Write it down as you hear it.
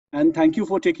and thank you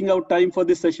for taking out time for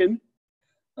this session.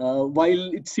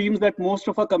 While it seems that most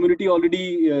of our community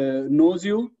already knows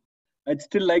you, I'd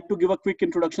still like to give a quick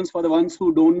introductions for the ones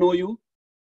who don't know you.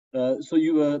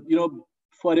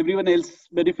 For everyone else's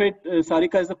benefit,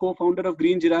 Sarika is the co-founder of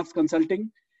Green Giraffes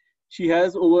Consulting. She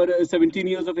has over 17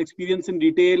 years of experience in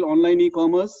retail, online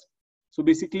e-commerce. So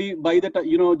basically, by the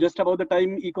just about the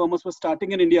time e-commerce was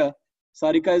starting in India,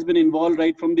 Sarika has been involved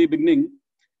right from the beginning.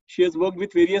 She has worked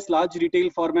with various large retail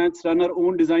formats, run her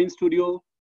own design studio,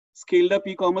 scaled up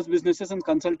e-commerce businesses, and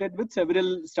consulted with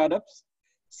several startups.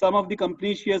 Some of the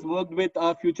companies she has worked with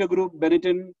are Future Group,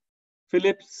 Benetton,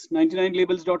 Philips,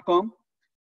 99labels.com.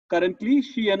 Currently,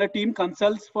 she and her team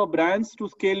consults for brands to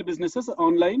scale businesses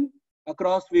online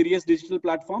across various digital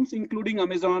platforms, including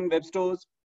Amazon, web stores,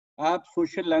 apps,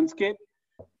 social landscape.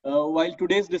 While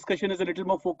today's discussion is a little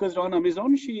more focused on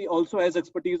Amazon, she also has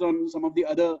expertise on some of the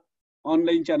other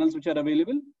online channels which are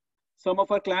available. Some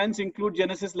of our clients include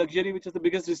Genesis Luxury, which is the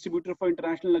biggest distributor for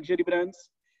international luxury brands,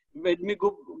 Wedme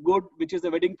Good, which is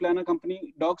a wedding planner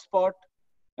company, Dogspot.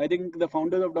 I think the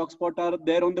founders of Dogspot are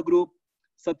there on the group.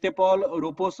 Satyapal,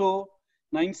 Roposo,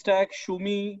 Nine Stack,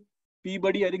 Shumi,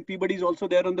 Peabody. I think Peabody is also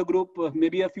there on the group.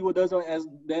 Maybe a few others are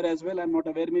there as well. I'm not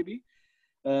aware. Maybe.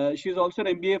 She's also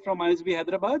an MBA from ISB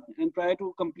Hyderabad, and prior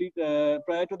to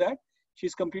that,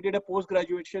 she's completed a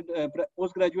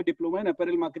postgraduate diploma in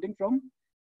apparel marketing from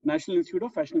National Institute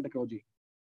of Fashion Technology.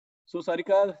 So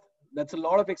Sarika, that's a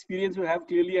lot of experience you have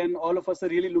clearly, and all of us are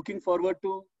really looking forward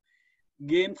to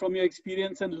gain from your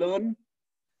experience and learn.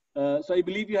 So I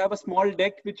believe you have a small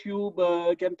deck which you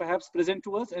can perhaps present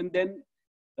to us, and then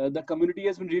the community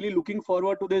has been really looking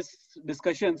forward to this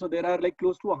discussion. So there are like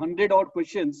close to 100 odd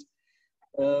questions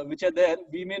which are there.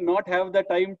 We may not have the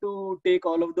time to take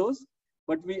all of those,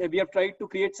 but we have tried to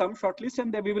create some shortlist,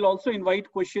 and then we will also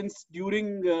invite questions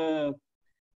during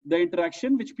the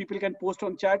interaction, which people can post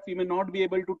on chat. We may not be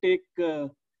able to take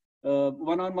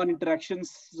one-on-one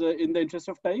interactions in the interest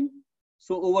of time.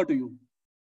 So over to you.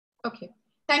 Okay.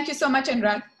 Thank you so much,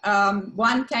 Anurag.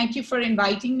 One, thank you for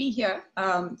inviting me here.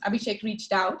 Abhishek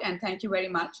reached out, and thank you very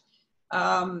much.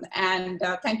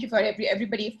 Thank you for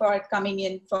everybody for coming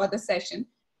in for the session.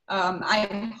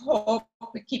 I hope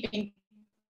we're keeping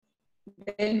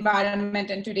the environment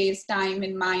and today's time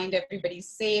in mind. Everybody's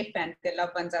safe and their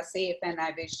loved ones are safe, and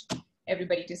I wish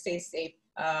everybody to stay safe.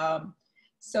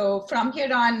 So from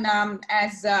here on,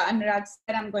 as Anurag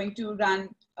said, I'm going to run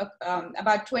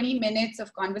about 20 minutes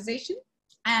of conversation,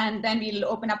 and then we'll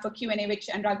open up for Q&A, which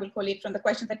Anurag will collate from the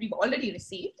questions that we've already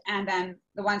received, and then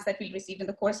the ones that we'll receive in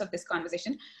the course of this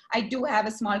conversation. I do have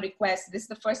a small request. This is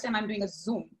the first time I'm doing a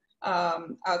Zoom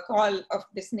a call of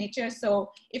this nature.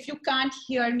 So if you can't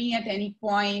hear me at any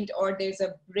point or there's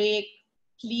a break,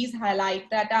 please highlight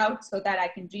that out so that I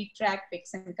can retrack,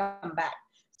 fix, and come back.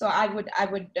 So I would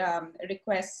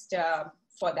request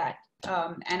for that.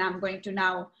 And I'm going to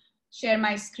now share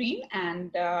my screen,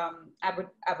 and I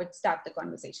would start the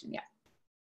conversation. Yeah.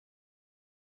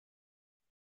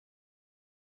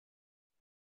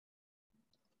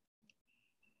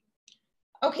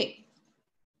 Okay.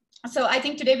 So I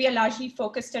think today we are largely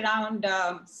focused around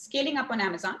scaling up on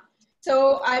Amazon.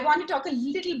 So I want to talk a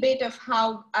little bit of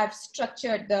how I've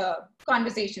structured the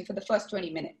conversation for the first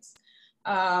 20 minutes.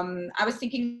 I was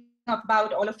thinking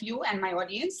about all of you and my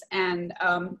audience, and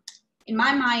in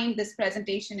my mind, this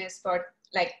presentation is for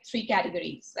like three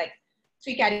categories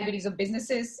of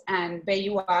businesses and where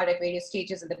you are at various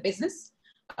stages of the business.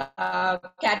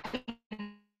 Categories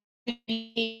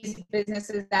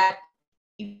businesses that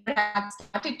you have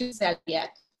started to sell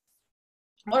yet,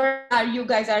 or you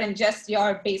guys are in just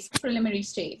your basic preliminary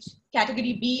stage.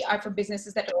 Category B are for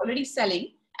businesses that are already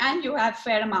selling and you have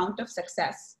fair amount of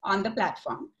success on the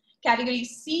platform. Category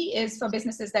C is for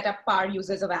businesses that are power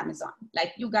users of Amazon.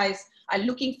 Like you guys are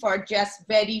looking for just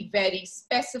very, very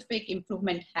specific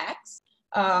improvement hacks.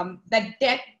 That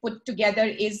deck put together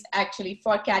is actually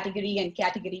for category and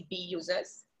category B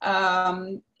users.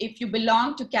 If you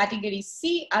belong to category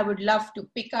C, I would love to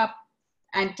pick up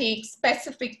and take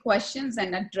specific questions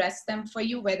and address them for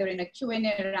you, whether in a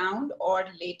Q&A round or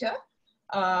later.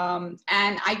 And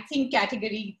I think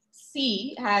category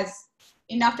C has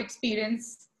enough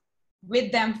experience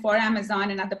with them for Amazon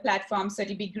and other platforms. So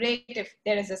it'll be great if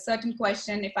there is a certain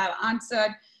question, if I've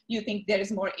answered, you think there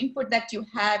is more input that you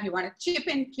have, you want to chip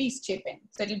in, please chip in.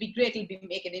 So it'll be great,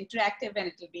 make it interactive, and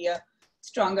it'll be a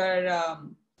stronger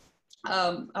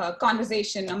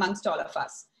conversation amongst all of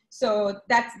us. So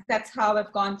that's how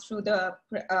I've gone through the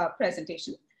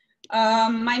presentation.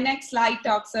 My next slide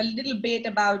talks a little bit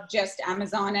about just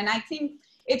Amazon, and I think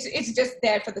it's just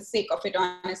there for the sake of it,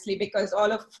 honestly, because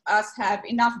all of us have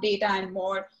enough data and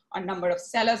more our number of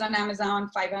sellers on Amazon,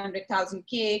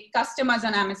 500,000K, customers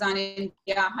on Amazon in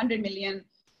India, 100 million,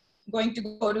 going to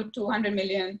go to 200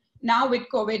 million. Now with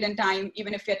COVID and time,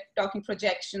 even if you're talking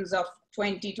projections of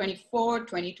 2024,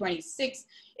 2026,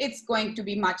 it's going to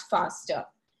be much faster.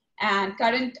 And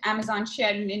current Amazon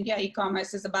share in India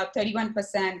e-commerce is about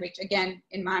 31%, which again,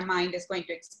 in my mind, is going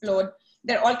to explode.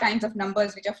 There are all kinds of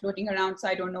numbers which are floating around, so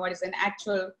I don't know what is an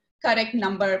actual correct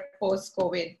number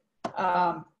post-COVID.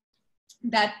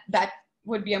 That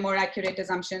would be a more accurate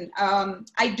assumption.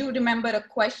 I do remember a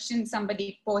question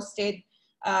somebody posted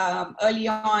early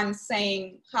on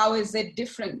saying, how is it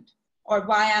different, or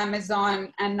why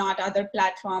Amazon and not other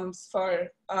platforms for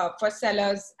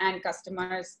sellers and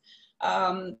customers?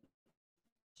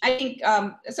 I think,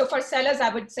 so for sellers, I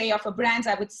would say, or for brands,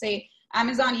 I would say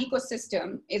Amazon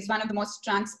ecosystem is one of the most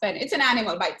transparent. It's an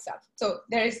animal by itself. So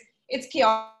it's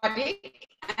chaotic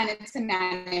and it's an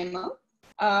animal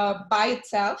by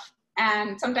itself.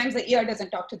 And sometimes the ear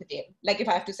doesn't talk to the tail, like if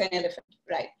I have to say an elephant,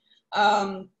 right?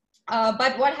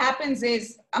 But what happens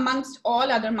is amongst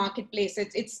all other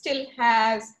marketplaces, it still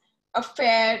has a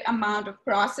fair amount of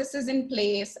processes in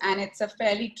place, and it's a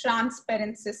fairly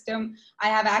transparent system. I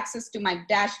have access to my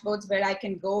dashboards where I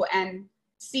can go and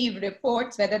see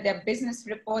reports, whether they're business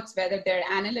reports, whether they're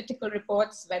analytical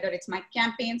reports, whether it's my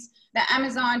campaigns. The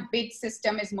Amazon bid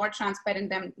system is more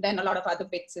transparent than a lot of other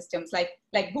bid systems, like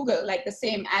Google, like the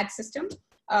same ad system,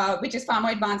 which is far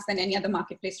more advanced than any other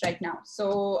marketplace right now.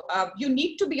 So you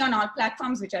need to be on all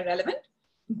platforms which are relevant.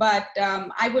 But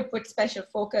I would put special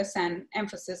focus and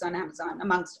emphasis on Amazon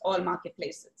amongst all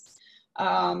marketplaces.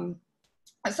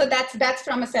 So that's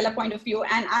from a seller point of view.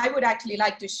 And I would actually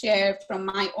like to share from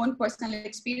my own personal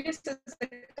experiences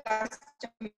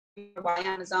why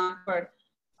Amazon for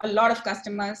a lot of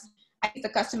customers. I think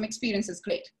the customer experience is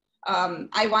great.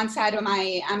 I once had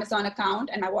my Amazon account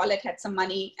and my wallet had some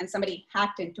money and somebody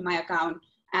hacked into my account.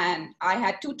 And I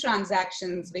had 2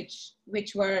 transactions which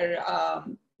were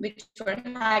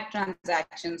hack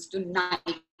transactions to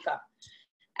Nika.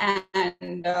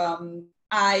 And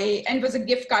it was a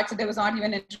gift card, so there was not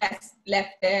even an address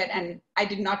left there, and I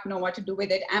did not know what to do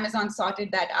with it. Amazon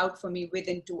sorted that out for me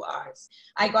within 2 hours.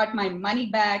 I got my money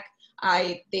back.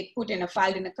 They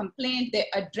filed in a complaint, they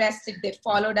addressed it, they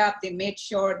followed up, they made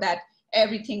sure that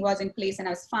everything was in place and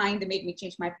I was fine. They made me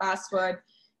change my password.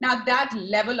 Now that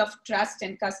level of trust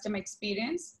and customer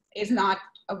experience is not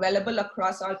available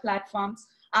across all platforms.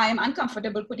 I am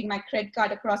uncomfortable putting my credit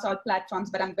card across all platforms,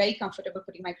 but I'm very comfortable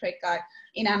putting my credit card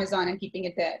in Amazon and keeping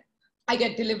it there. I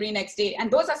get delivery next day. And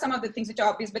those are some of the things which are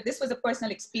obvious, but this was a personal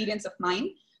experience of mine,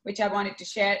 which I wanted to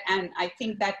share. And I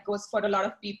think that goes for a lot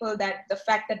of people, that the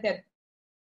fact that they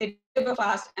deliver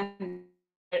fast and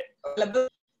available,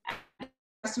 and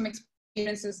customer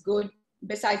experience is good,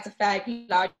 besides the fact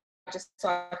large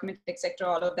assortment, etc.,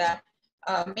 all of that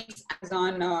makes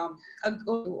Amazon a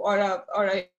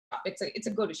go-to it's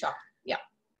a go-to shop. Yeah.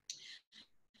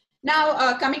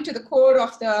 Now coming to the core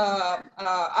of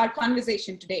our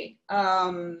conversation today.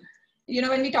 When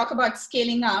we talk about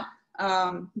scaling up,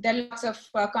 there are lots of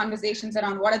conversations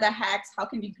around what are the hacks, how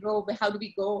can we grow, how do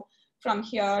we go from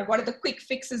here, what are the quick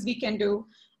fixes we can do.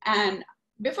 And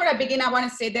before I begin, I want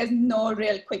to say there's no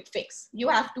real quick fix. You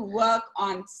have to work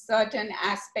on certain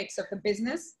aspects of the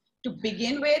business to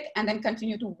begin with, and then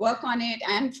continue to work on it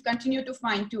and continue to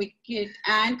fine tweak it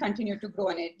and continue to grow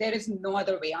on it. There is no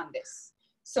other way on this.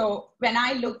 So when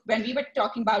we were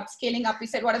talking about scaling up, we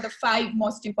said, what are the 5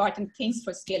 most important things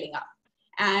for scaling up?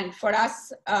 And for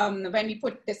us, when we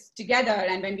put this together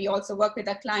and when we also work with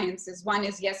our clients, one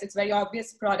is, yes, it's very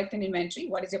obvious, product and inventory.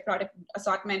 What is your product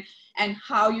assortment and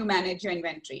how you manage your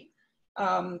inventory?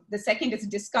 The second is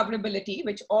discoverability,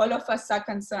 which all of us are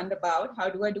concerned about. How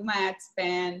do I do my ad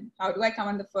spend? How do I come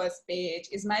on the first page?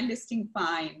 Is my listing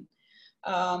fine?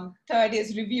 Third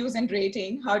is reviews and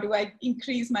rating. How do I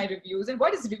increase my reviews? And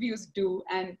what does reviews do?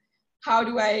 And how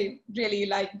do I really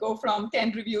go from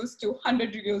 10 reviews to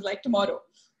 100 reviews like tomorrow?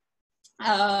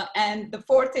 And the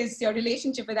fourth is your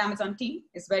relationship with Amazon team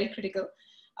is very critical.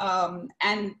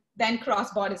 And then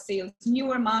cross-border sales,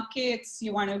 newer markets,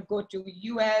 you want to go to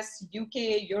US,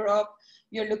 UK, Europe,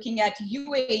 you're looking at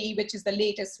UAE, which is the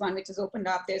latest one, which has opened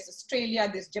up. There's Australia,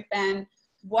 there's Japan.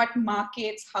 What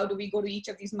markets, how do we go to each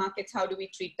of these markets? How do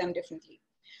we treat them differently?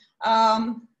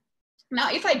 Now,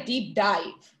 if I deep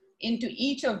dive into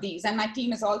each of these, and my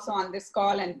team is also on this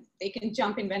call and they can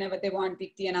jump in whenever they want,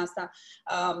 Deepti and Asta.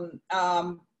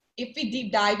 If we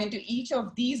deep dive into each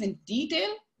of these in detail,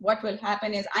 what will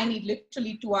happen is I need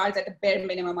literally 2 hours at the bare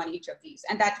minimum on each of these.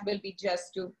 And that will be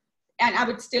just and I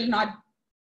would still not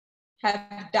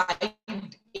have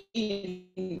dived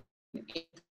in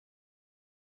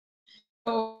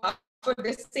for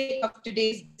the sake of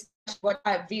today's discussion, what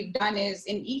we've done is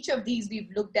in each of these, we've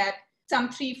looked at some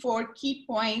 3-4 key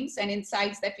points and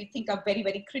insights that we think are very,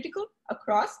 very critical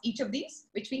across each of these,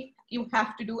 which you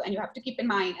have to do and you have to keep in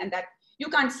mind, and that you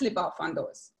can't slip off on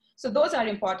those. So those are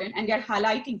important, and we are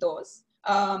highlighting those.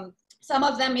 Some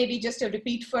of them may be just a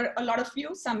repeat for a lot of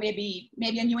you, some may be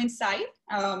a new insight.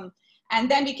 And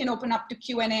then we can open up to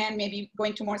Q&A and maybe go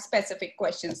into more specific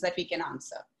questions that we can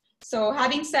answer. So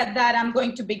having said that, I'm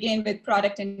going to begin with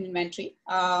product and inventory.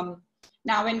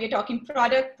 Now, when we're talking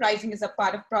product, pricing is a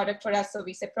part of product for us. So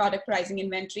we say product, pricing,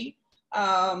 inventory.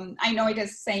 I know it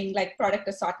is saying like product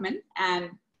assortment, and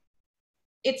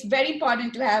it's very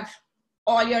important to have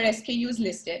all your SKUs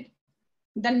listed.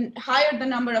 The higher the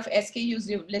number of SKUs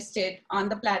you've listed on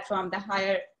the platform, the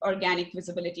higher organic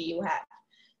visibility you have.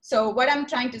 So what I'm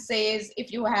trying to say is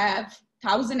if you have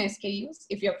 1,000 SKUs,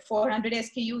 if you have 400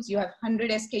 SKUs, you have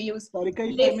 100 SKUs. Sarika,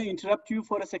 if I may interrupt you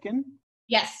for a second.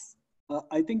 Yes.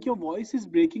 I think your voice is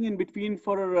breaking in between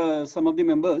for some of the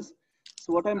members.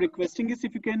 So what I'm requesting is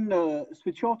if you can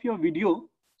switch off your video,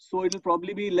 so it'll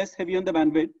probably be less heavy on the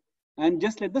bandwidth, and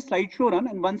just let the slideshow run.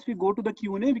 And once we go to the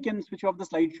Q&A, we can switch off the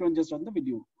slideshow and just run the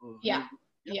video. Yeah.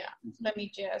 Let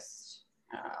me just,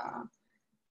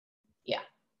 yeah.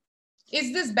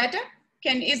 Is this better?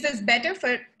 Is this better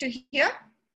to hear?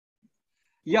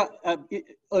 Yeah,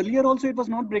 earlier also it was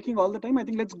not breaking all the time. I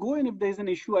think let's go, and if there's an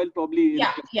issue, I'll probably...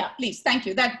 Yeah, please. Thank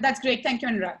you. That's great. Thank you,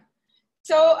 Anurag.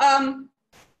 So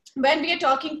when we are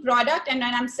talking product, and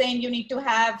when I'm saying you need to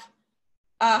have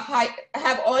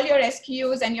all your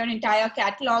SKUs and your entire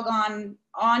catalog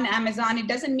on Amazon, it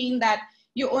doesn't mean that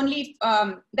you only,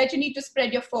 that you need to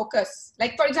spread your focus.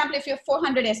 Like for example, if you have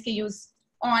 400 SKUs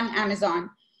on Amazon,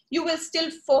 you will still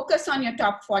focus on your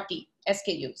top 40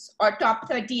 SKUs or top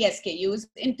 30 SKUs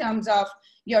in terms of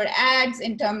your ads,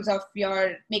 in terms of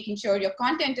your making sure your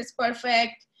content is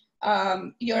perfect,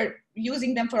 you're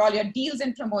using them for all your deals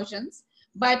and promotions.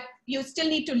 But you still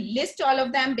need to list all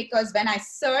of them, because when I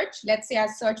search, let's say I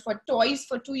search for toys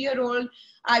for 2-year-old,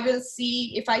 I will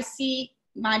see, if I see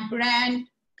my brand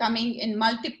coming in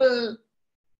multiple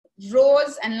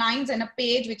rows and lines in a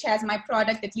page which has my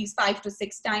product at least 5 to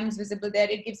 6 times visible there,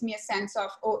 it gives me a sense of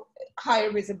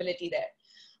higher visibility there.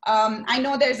 I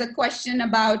know there's a question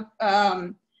about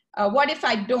what if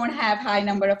I don't have high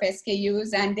number of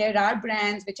SKUs, and there are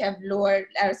brands which have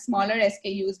smaller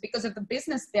SKUs because of the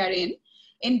business they're in.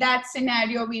 In that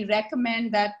scenario, we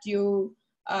recommend that you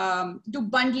do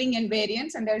bundling and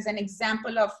variants, and there's an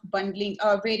example of bundling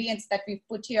variants that we've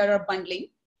put here, or bundling.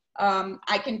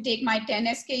 I can take my 10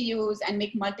 SKUs and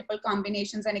make multiple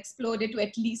combinations and explode it to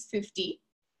at least 50.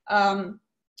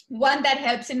 One, that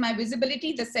helps in my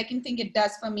visibility. The second thing it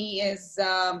does for me is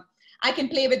I can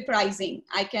play with pricing.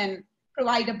 I can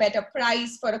provide a better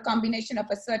price for a combination of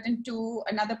a certain 2,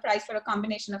 another price for a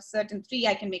combination of certain 3.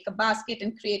 I can make a basket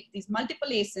and create these multiple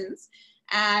ASINs,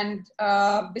 and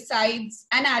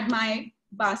add my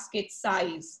basket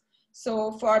size.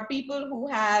 So for people who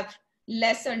have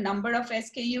lesser number of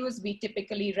SKUs, we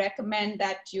typically recommend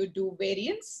that you do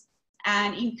variants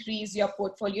and increase your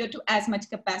portfolio to as much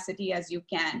capacity as you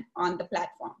can on the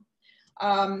platform.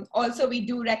 Also, we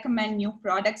do recommend new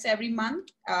products every month.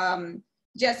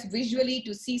 Just visually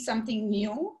to see something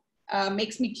new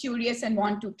makes me curious and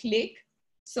want to click.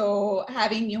 So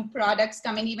having new products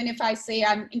coming, even if I say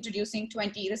I'm introducing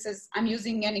 20, I'm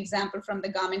using an example from the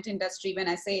garment industry. When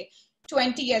I say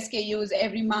 20 SKUs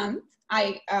every month,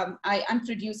 I'm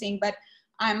producing, but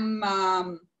I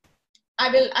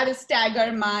will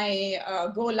stagger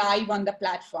my go live on the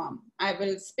platform. I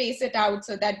will space it out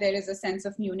so that there is a sense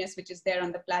of newness which is there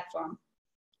on the platform.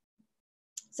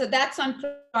 So that's on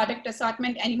product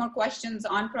assortment. Any more questions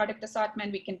on product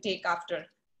assortment we can take after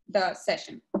the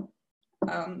session.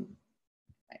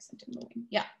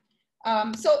 Yeah.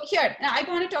 So here, now I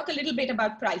want to talk a little bit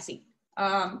about pricing.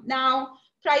 Now,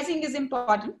 pricing is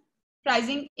important.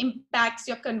 Pricing impacts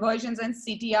your conversions and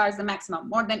CTRs the maximum,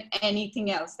 more than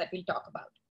anything else that we'll talk about.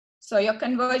 So your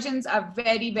conversions are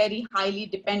very, very highly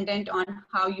dependent on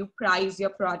how you price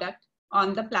your product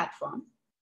on the platform.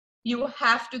 You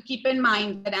have to keep in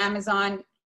mind that Amazon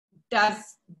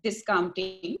does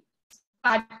discounting,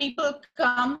 but people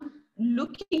come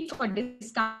looking for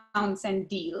discounts and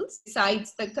deals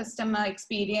besides the customer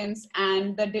experience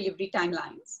and the delivery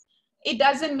timelines. It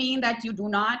doesn't mean that you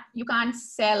can't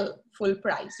sell full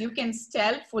price. You can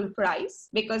sell full price,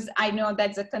 because I know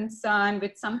that's a concern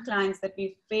with some clients that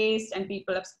we've faced, and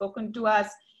people have spoken to us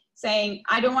saying,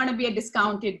 I don't want to be a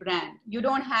discounted brand. You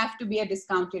don't have to be a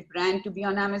discounted brand to be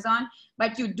on Amazon,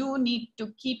 but you do need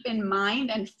to keep in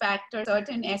mind and factor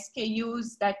certain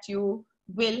SKUs that you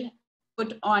will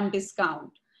put on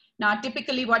discount. Now,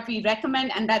 typically what we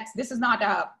recommend, and this is not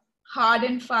a hard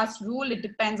and fast rule. It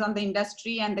depends on the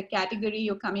industry and the category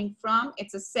you're coming from.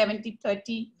 It's a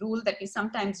 70-30 rule that we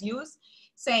sometimes use,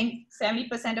 saying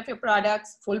 70% of your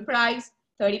products full price,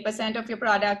 30% of your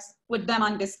products, put them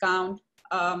on discount.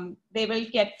 They will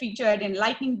get featured in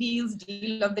lightning deals,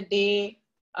 deal of the day,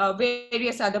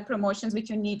 various other promotions which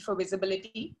you need for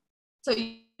visibility. So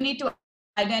you need to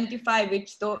identify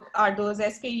which are those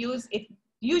SKUs. It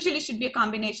usually should be a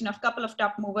combination of a couple of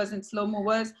top movers and slow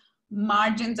movers.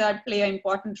 Margins play an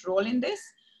important role in this.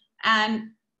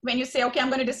 And when you say, okay, I'm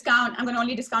going to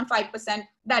only discount 5%,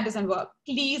 that doesn't work.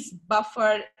 Please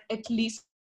buffer at least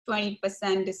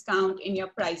 20% discount in your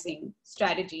pricing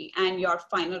strategy and your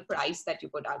final price that you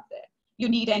put out there. You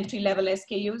need entry-level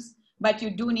SKUs, but you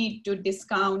do need to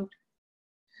discount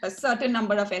a certain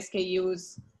number of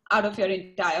SKUs out of your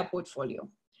entire portfolio.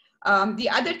 The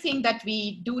other thing that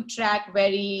we do track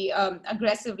very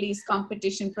aggressively is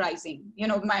competition pricing. You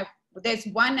know, there's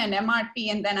an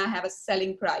MRP and then I have a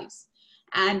selling price.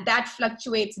 And that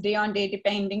fluctuates day on day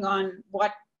depending on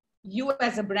what you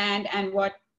as a brand and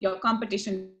what your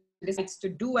competition decides to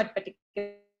do at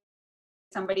particular.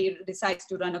 Somebody decides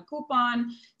to run a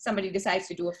coupon, somebody decides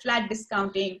to do a flat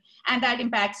discounting, and that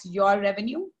impacts your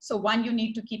revenue. So one, you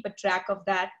need to keep a track of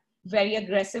that very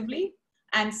aggressively.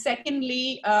 And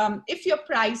secondly, if you're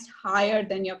priced higher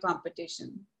than your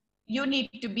competition, you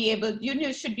should be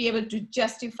able to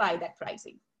justify that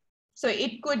pricing. So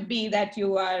it could be that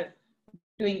you are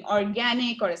doing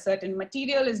organic or a certain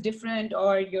material is different,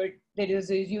 or there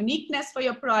is a uniqueness for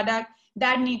your product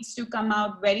that needs to come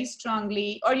out very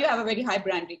strongly, or you have a very high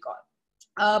brand recall.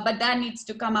 But that needs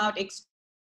to come out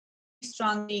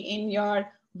strongly in your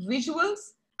visuals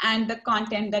and the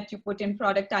content that you put in,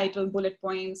 product title, bullet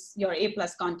points, your A+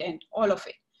 content, all of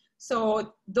it.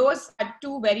 So those are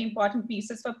two very important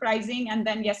pieces for pricing. And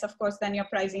then, yes, of course, then your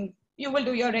pricing, you will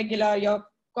do your regular, your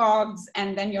COGS,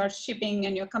 and then your shipping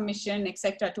and your commission,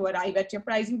 etc., to arrive at your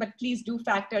pricing. But please do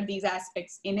factor these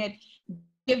aspects in it.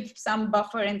 Give some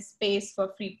buffer and space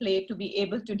for free play to be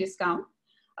able to discount.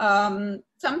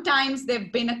 Sometimes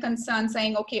there've been a concern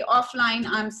saying, okay, offline,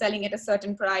 I'm selling at a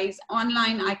certain price.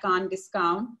 Online, I can't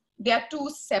discount. They are two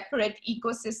separate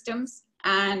ecosystems,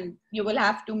 and you will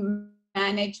have to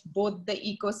manage both the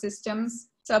ecosystems.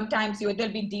 Sometimes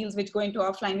there'll be deals which go into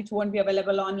offline, which won't be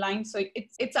available online. So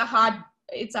it's a hard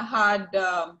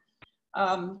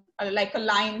like a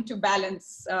line to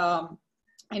balance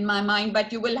in my mind, but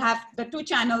the two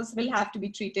channels will have to be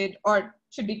treated, or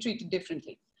should be treated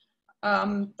differently.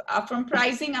 From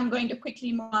pricing, I'm going to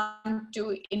quickly move on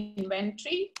to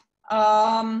inventory.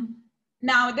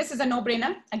 Now, this is a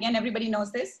no-brainer. Again, everybody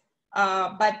knows this,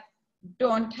 but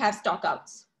don't have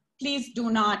stockouts. Please do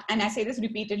not, and I say this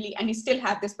repeatedly, and you still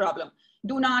have this problem.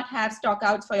 Do not have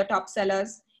stockouts for your top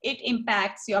sellers. It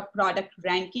impacts your product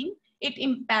ranking. It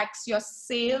impacts your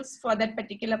sales for that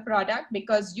particular product,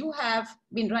 because you have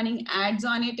been running ads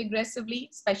on it aggressively,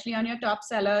 especially on your top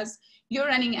sellers. You're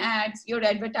running ads, you're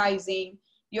advertising,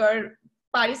 you're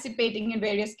participating in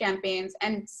various campaigns,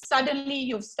 and suddenly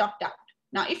you've stocked out.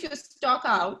 Now, if you stock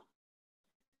out,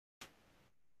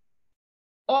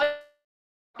 all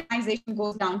organization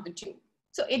goes down the tube.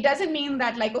 So it doesn't mean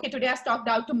that, like, okay, today I stocked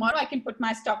out, tomorrow I can put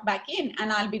my stock back in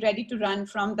and I'll be ready to run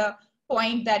from the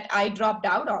point that I dropped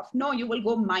out of. No, you will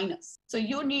go minus. So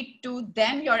you need to,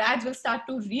 then your ads will start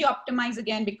to re-optimize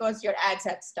again, because your ads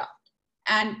had stopped,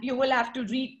 and you will have to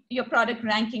your product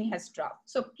ranking has dropped.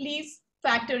 So please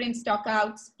factor in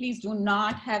stockouts. Please do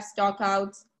not have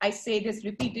stockouts. I say this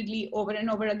repeatedly over and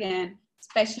over again,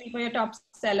 especially for your top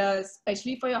sellers,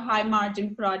 especially for your high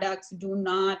margin products. Do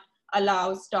not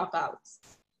allow stockouts.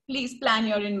 Please plan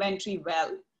your inventory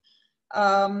well.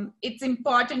 It's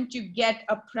important to get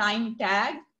a prime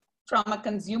tag from a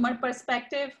consumer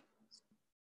perspective.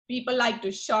 People like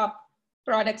to shop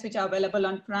products which are available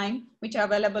on Prime, which are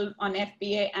available on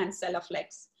FBA and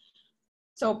Sellaflex.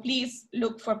 So please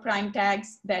look for prime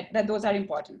tags, that those are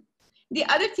important. The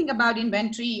other thing about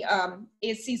inventory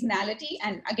is seasonality.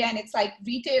 And again, it's like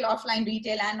retail, offline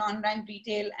retail, and online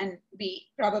retail. And we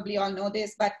probably all know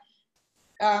this, but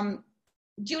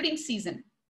during season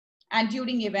and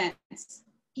during events,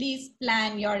 please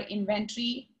plan your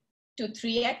inventory to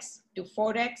 3x to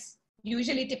 4x.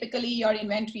 Usually, typically, your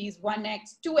inventory is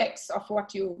 1x, 2x of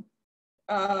what you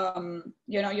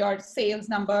your sales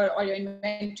number or your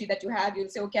inventory that you have. You'll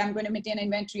say, okay, I'm going to maintain an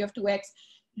inventory of 2x.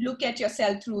 Look at your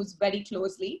sell-throughs very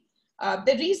closely.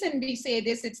 The reason we say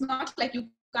this, it's not like you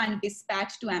can't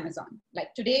dispatch to Amazon.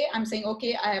 Like today, I'm saying,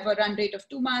 okay, I have a run rate of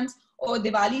 2 months. Oh,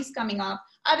 Diwali is coming up.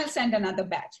 I will send another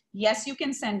batch. Yes, you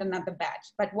can send another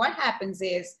batch. But what happens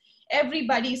is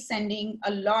everybody's sending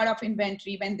a lot of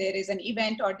inventory when there is an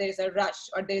event or there is a rush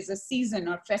or there is a season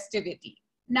or festivity.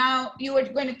 Now you are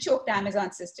going to choke the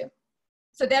Amazon system.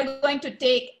 So they're going to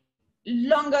take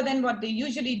longer than what they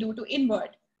usually do to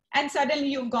invert. And suddenly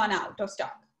you've gone out of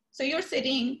stock. So you're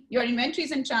sitting, your inventory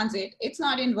is in transit, it's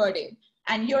not inverted,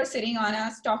 and you're sitting on a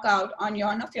stock out on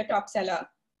one of your top seller.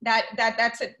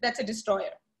 That's a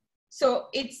destroyer. So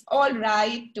it's all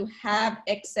right to have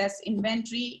excess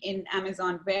inventory in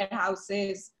Amazon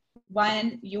warehouses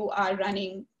when you are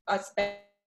running a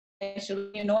special,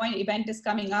 you know, an event is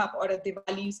coming up or a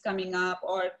Diwali is coming up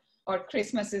or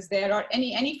Christmas is there or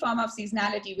any form of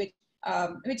seasonality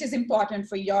which is important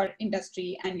for your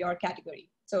industry and your category.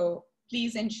 So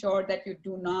please ensure that you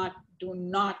do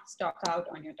not stock out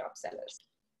on your top sellers.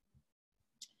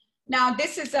 Now,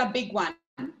 this is a big one.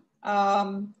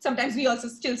 Sometimes we also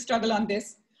still struggle on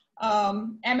this.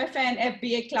 MFN,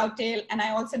 FBA, Cloudtail, and I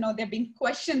also know there have been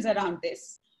questions around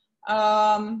this.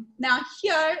 Now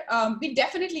here, we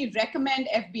definitely recommend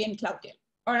FBA and Cloudtail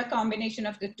or a combination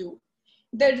of the two.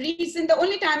 The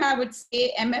only time I would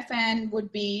say MFN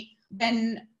would be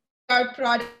when your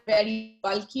product is very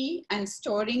bulky and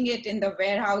storing it in the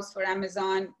warehouse for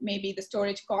Amazon, maybe the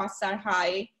storage costs are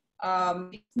high,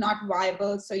 it's not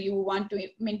viable, so you want to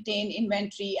maintain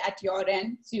inventory at your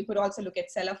end. So you could also look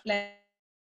at seller flex.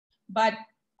 But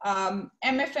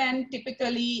MFN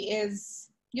typically is,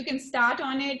 you can start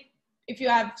on it if you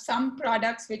have some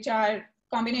products which are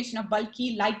combination of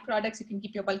bulky, light products, you can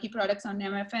keep your bulky products on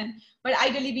MFN. But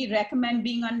ideally, we recommend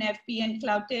being on FBA and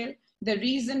Cloudtail. The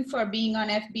reason for being on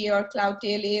FBA or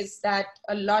Cloudtail is that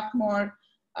a lot more,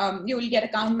 you will get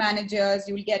account managers,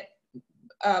 you will get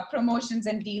promotions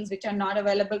and deals which are not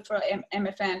available for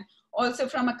MFN. Also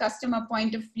from a customer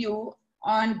point of view,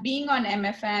 on being on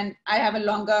MFN, I have a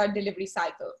longer delivery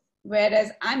cycle.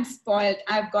 Whereas I'm spoiled,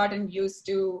 I've gotten used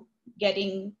to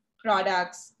getting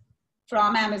products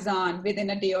from Amazon within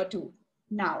a day or two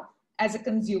now as a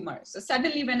consumer. So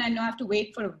suddenly when I know I have to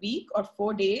wait for a week or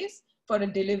 4 days for a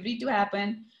delivery to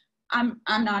happen, I'm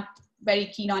not very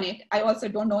keen on it. I also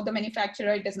don't know the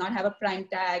manufacturer. It does not have a prime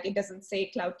tag. It doesn't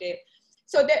say Cloudtail.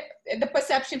 So the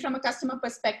perception from a customer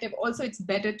perspective, also it's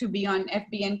better to be on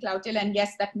FBA and Cloudtail. And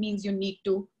yes, that means you need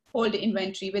to hold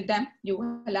inventory with them. You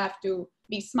will have to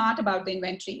be smart about the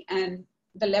inventory and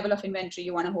the level of inventory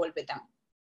you want to hold with them.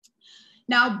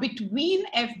 Now, between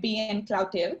FBA and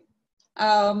Cloudtail,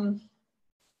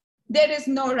 there is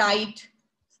no right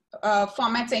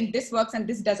format saying this works and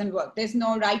this doesn't work. There's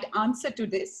no right answer to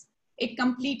this. It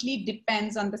completely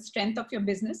depends on the strength of your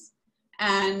business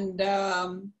and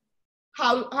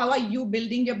how are you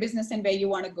building your business and where you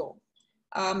want to go.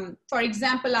 For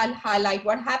example, I'll highlight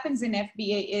what happens in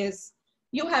FBA is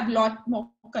you have a lot more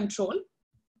control.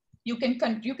 You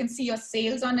can see your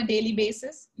sales on a daily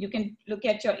basis. You can look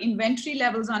at your inventory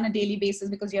levels on a daily basis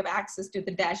because you have access to the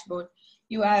dashboard.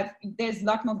 There's a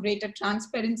lot more greater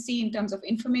transparency in terms of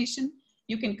information.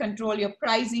 You can control your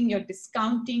pricing, your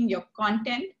discounting, your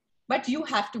content, but you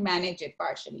have to manage it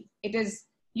partially. It is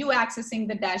you accessing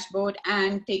the dashboard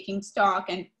and taking stock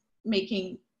and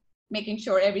making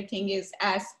sure everything is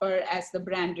as per as the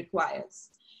brand requires.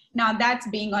 Now that's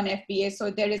being on FBA,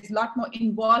 so there is a lot more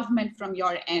involvement from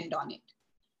your end on it.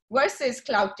 Versus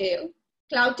Cloudtail.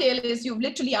 Cloudtail is you've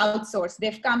literally outsourced.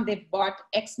 They've bought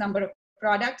X number of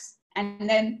products, and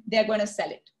then they're going to sell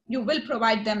it. You will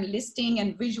provide them listing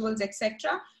and visuals,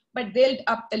 etc., but they'll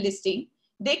up the listing.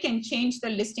 They can change the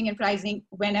listing and pricing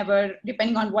whenever,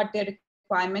 depending on what their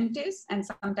requirement is, and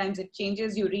sometimes it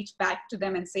changes. You reach back to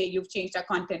them and say, you've changed our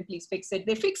content, please fix it.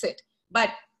 They fix it, but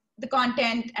the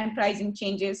content and pricing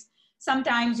changes.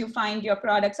 Sometimes you find your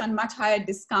products on much higher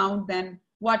discount than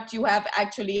what you have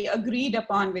actually agreed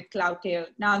upon with Cloudtail.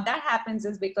 Now that happens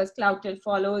is because Cloudtail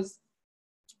follows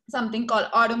something called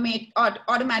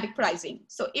automatic pricing.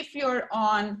 So if you're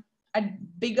on a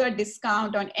bigger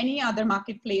discount on any other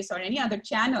marketplace or any other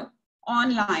channel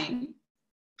online,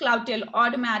 Cloudtail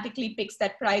automatically picks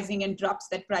that pricing and drops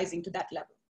that pricing to that level.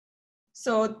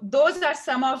 So those are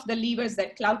some of the levers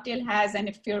that Cloudtail has. And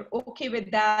if you're okay with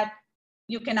that,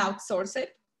 you can outsource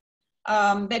it.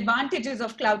 The advantages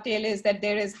of Cloudtail is that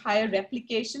there is higher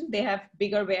replication. They have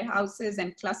bigger warehouses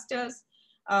and clusters.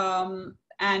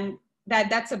 And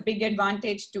that's a big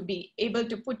advantage to be able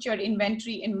to put your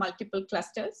inventory in multiple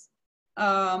clusters.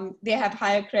 They have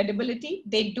higher credibility.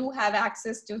 They do have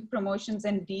access to promotions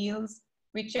and deals,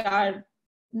 which are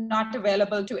not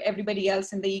available to everybody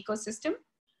else in the ecosystem.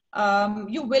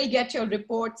 you will get your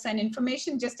reports and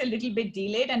information just a little bit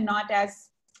delayed and not as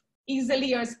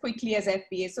easily or as quickly as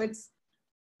FBA. So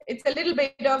it's a little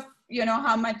bit of, you know,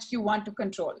 how much you want to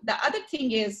control. The other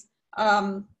thing is,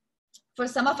 for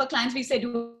some of our clients, we say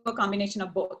do a combination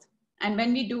of both. And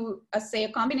when we do, say,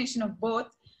 a combination of both,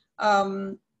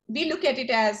 we look at it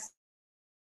as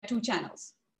two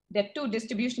channels. There are two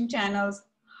distribution channels.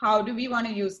 How do we want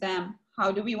to use them?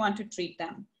 How do we want to treat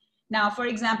them? Now, for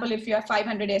example, if you have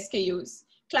 500 SKUs,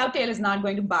 Cloudtail is not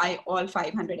going to buy all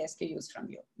 500 SKUs from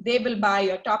you. They will buy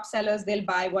your top sellers. They'll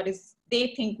buy what is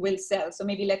they think will sell. So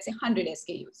maybe let's say 100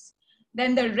 SKUs.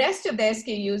 Then the rest of the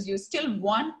SKUs, you still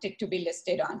want it to be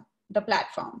listed on the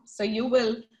platform. So you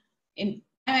will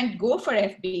go for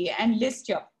FBA and list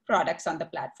your products on the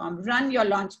platform, run your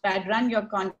launchpad, run your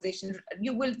conversation.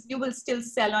 You will still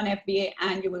sell on FBA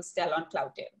and you will sell on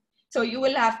Cloudtail. So you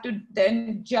will have to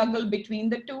then juggle between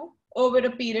the two. Over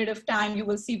a period of time, you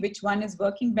will see which one is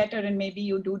working better, and maybe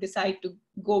you do decide to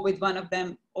go with one of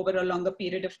them over a longer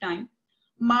period of time.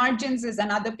 Margins is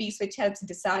another piece which helps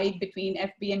decide between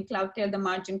FBA and Cloudtail. The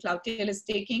margin Cloudtail is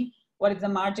taking. What is the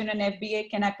margin on FBA?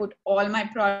 Can I put all my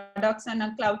products on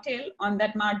a Cloudtail on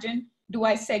that margin? Do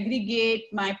I segregate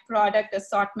my product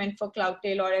assortment for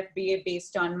Cloudtail or FBA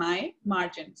based on my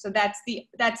margin? So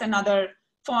that's another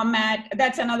format.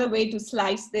 That's another way to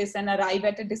slice this and arrive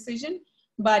at a decision.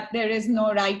 But there is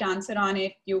no right answer on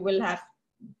it. You will have,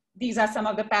 these are some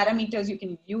of the parameters you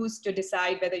can use to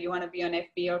decide whether you want to be on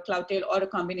FBA or Cloudtail or a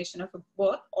combination of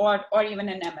both, or even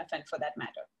an MFN for that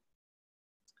matter.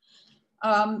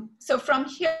 So from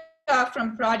here,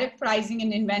 from product pricing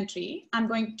and inventory, I'm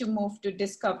going to move to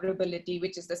discoverability,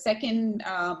 which is the second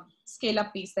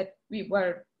scale-up piece that we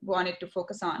wanted to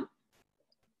focus on.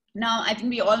 Now, I think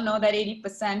we all know that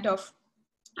 80% of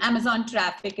Amazon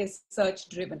traffic is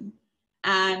search-driven.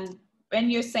 And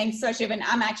when you're saying search-driven,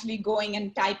 I'm actually going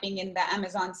and typing in the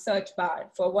Amazon search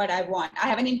bar for what I want. I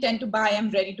have an intent to buy,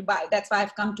 I'm ready to buy. That's why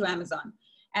I've come to Amazon.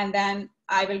 And then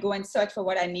I will go and search for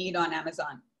what I need on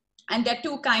Amazon. And there are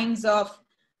two kinds of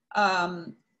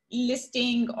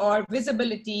listing or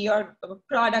visibility or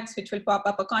products which will pop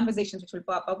up, or conversations which will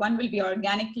pop up. One will be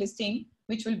organic listing,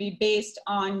 which will be based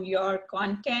on your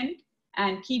content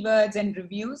and keywords and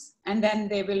reviews. And then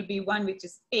there will be one which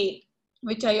is paid,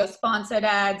 which are your sponsored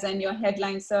ads and your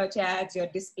headline search ads, your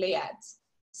display ads.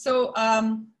 So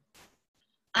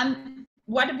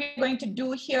what we're going to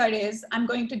do here is I'm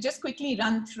going to just quickly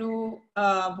run through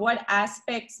what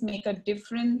aspects make a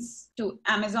difference to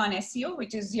Amazon SEO,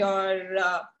 which is your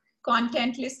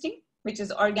content listing, which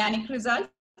is organic results.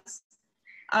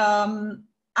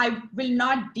 I will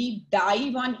not deep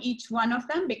dive on each one of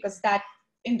them because that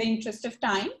in the interest of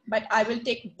time, but I will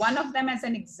take one of them as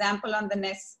an example on the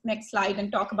next slide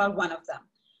and talk about one of them.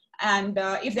 And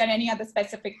if there are any other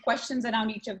specific questions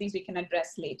around each of these, we can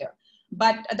address later.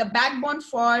 But the backbone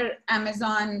for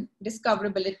Amazon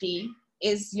discoverability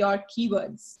is your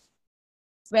keywords,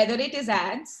 whether it is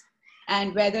ads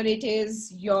and whether it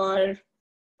is your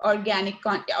organic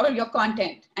content or your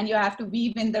content, and you have to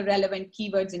weave in the relevant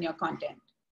keywords in your content.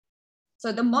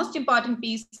 So the most important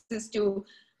piece is to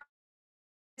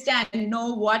understand and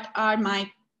know what are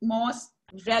my most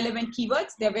relevant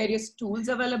keywords. There are various tools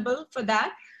available for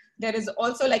that. There is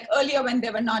also, like earlier when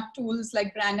there were not tools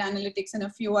like brand analytics and a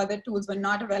few other tools were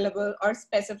not available, or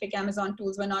specific Amazon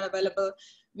tools were not available,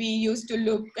 we used to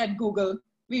look at Google.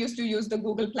 We used to use the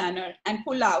Google Planner and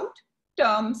pull out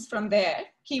terms from there,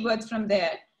 keywords from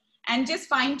there, and just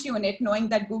fine tune it, knowing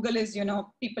that Google is, you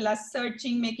know, people are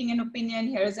searching, making an opinion,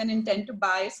 here's an intent to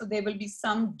buy. So there will be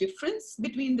some difference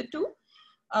between the two.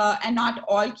 And not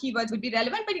all keywords would be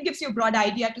relevant, but it gives you a broad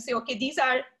idea to say, okay, these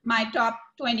are my top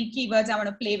 20 keywords I want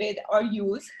to play with or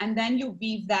use. And then you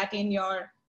weave that in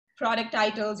your product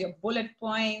titles, your bullet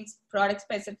points, product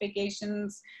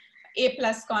specifications, A+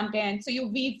 content. So you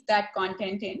weave that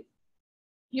content in.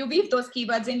 You weave those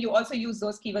keywords in. You also use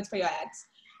those keywords for your ads.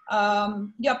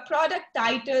 Your product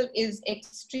title is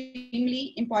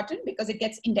extremely important because it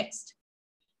gets indexed.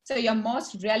 So your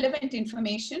most relevant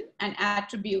information and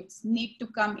attributes need to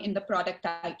come in the product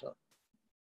title.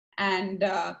 And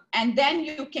then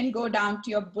you can go down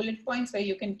to your bullet points where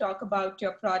you can talk about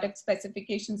your product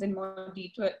specifications in more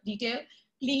detail.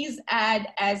 Please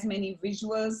add as many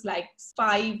visuals, like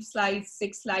 5 slides,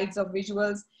 6 slides of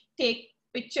visuals. Take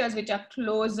pictures which are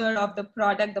closer of the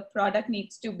product. The product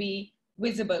needs to be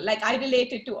visible. Like I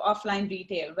relate it to offline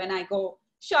retail. When I go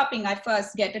shopping, I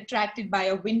first get attracted by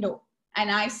a window. And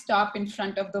I stop in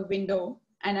front of the window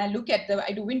and I look at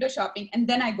I do window shopping and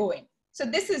then I go in. So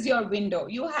this is your window.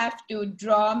 You have to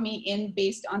draw me in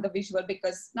based on the visual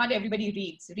because not everybody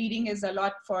reads. Reading is a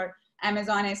lot for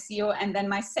Amazon SEO, and then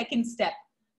my second step,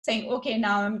 saying, okay,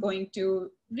 now I'm going to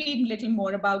read a little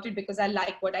more about it because I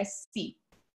like what I see.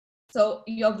 So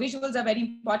your visuals are very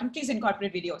important. Please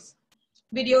incorporate videos.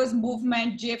 Videos,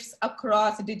 movement, GIFs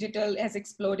across digital has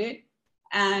exploded.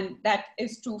 And that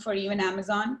is true for even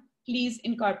Amazon. Please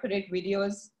incorporate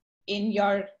videos in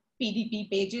your PDP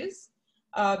pages.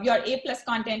 Your A+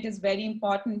 content is very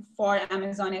important for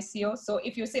Amazon SEO. So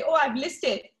if you say, oh, I've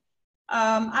listed,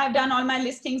 I've done all my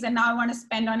listings and now I want to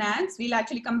spend on ads, we'll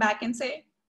actually come back and say,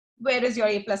 where is your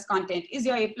A+ content? Is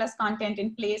your A+ content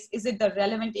in place? Is it the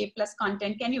relevant A+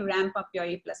 content? Can you ramp up your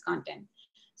A+ content?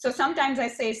 So sometimes I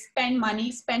say spend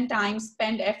money, spend time,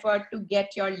 spend effort to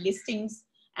get your listings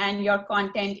and your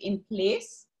content in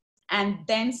place, and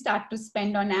then start to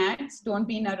spend on ads. Don't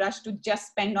be in a rush to just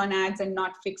spend on ads and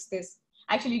not fix this.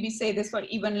 Actually, we say this for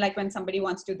even like when somebody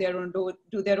wants to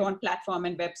do their own platform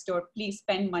and web store, please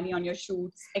spend money on your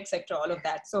shoots, etc. all of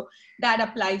that. So that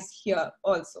applies here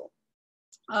also.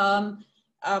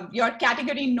 Your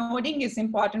category noding is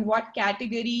important. What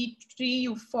category tree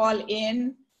you fall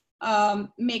in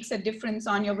makes a difference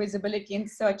on your visibility and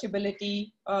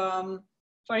searchability.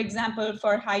 For example,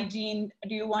 for hygiene,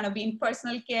 do you want to be in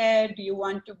personal care? Do you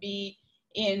want to be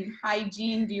in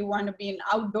hygiene? Do you want to be in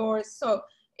outdoors? So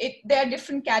there are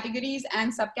different categories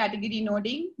and subcategory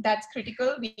noding. That's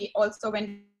critical. We also,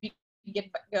 when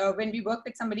we work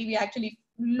with somebody, we actually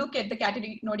look at the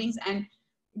category nodings and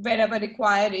wherever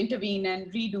required, intervene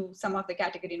and redo some of the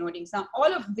category nodings. Now,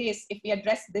 all of this, if we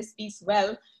address this piece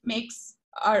well, makes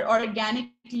our organic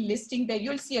listing there.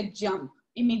 You'll see a jump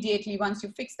immediately. Once you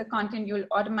fix the content, you'll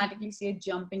automatically see a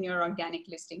jump in your organic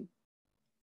listing.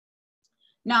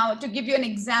 Now, to give you an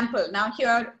example, now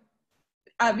here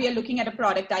we are looking at a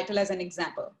product title as an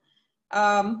example.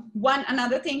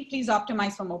 Another thing, please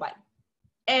optimize for mobile.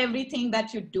 Everything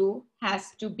that you do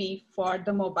has to be for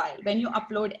the mobile. When you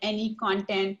upload any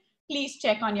content, please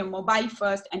check on your mobile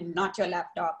first and not your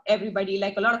laptop. Everybody,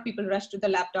 like a lot of people rush to the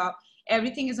laptop.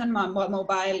 Everything is on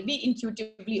mobile. We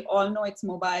intuitively all know it's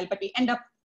mobile, but we end up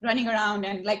running around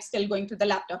and like still going to the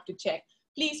laptop to check.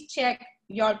 Please check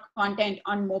your content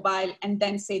on mobile and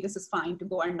then say this is fine to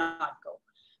go or not go.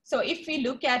 So if we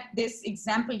look at this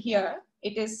example here,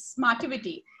 it is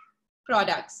Smartivity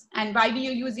products. And why we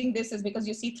are using this is because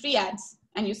you see 3 ads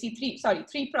and you see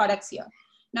 3 products here.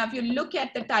 Now, if you look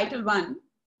at the title 1,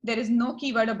 there is no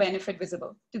keyword or benefit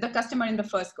visible to the customer in the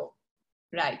first go,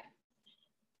 right?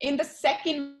 In the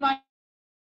second one,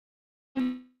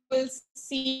 you will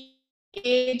see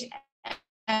age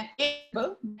and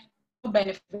able, no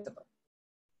benefit visible.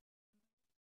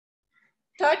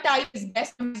 Third type is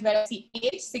best where I see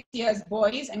age, 6 years,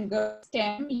 boys and girls,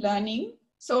 STEM, learning.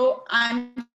 So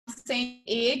I'm saying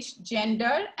age,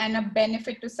 gender, and a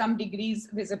benefit to some degrees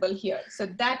visible here. So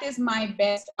that is my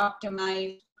best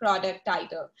optimized product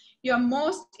title. Your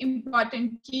most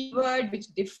important keyword which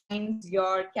defines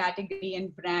your category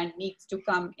and brand needs to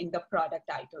come in the product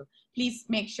title. Please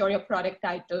make sure your product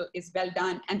title is well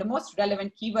done, and the most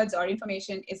relevant keywords or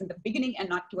information is in the beginning and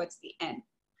not towards the end.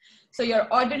 So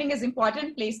your ordering is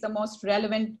important. Place the most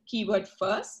relevant keyword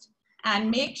first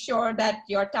and make sure that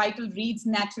your title reads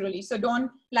naturally. So don't,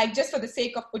 like, just for the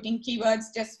sake of putting keywords,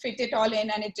 just fit it all in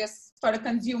and it just, for a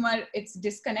consumer, it's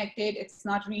disconnected, it's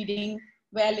not reading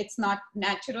well, it's not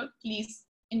natural. Please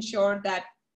ensure that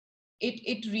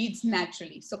it reads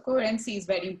naturally. So coherency is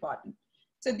very important.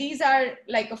 So these are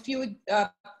like a few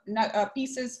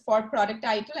pieces for product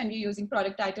title, and we're using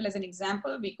product title as an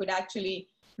example. We could actually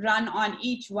run on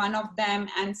each one of them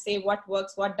and say what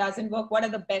works, what doesn't work, what are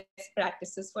the best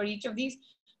practices for each of these,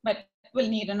 but we'll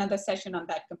need another session on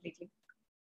that completely.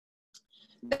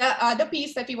 The other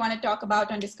piece that we want to talk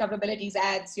about on discoverability is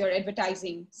ads, your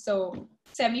advertising. So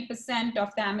 70%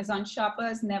 of the Amazon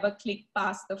shoppers never click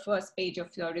past the first page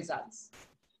of your results.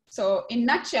 So in a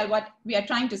nutshell, what we are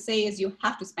trying to say is you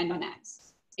have to spend on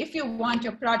ads. If you want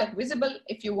your product visible,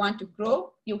 if you want to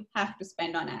grow, you have to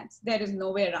spend on ads. There is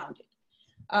no way around it.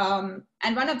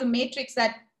 And one of the metrics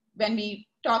that when we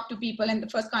talk to people in the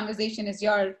first conversation is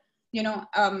your,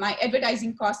 my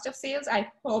advertising cost of sales. I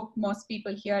hope most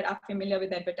people here are familiar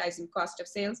with advertising cost of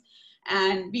sales.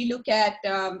 And we look at,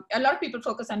 a lot of people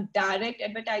focus on direct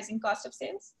advertising cost of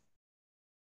sales.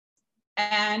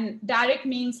 And direct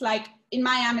means like in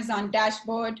my Amazon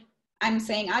dashboard, I'm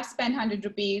saying I've spent 100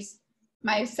 rupees.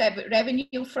 My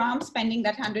revenue from spending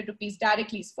that 100 rupees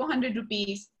directly is 400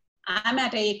 rupees. I'm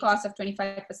at a cost of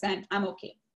 25%, I'm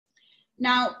okay.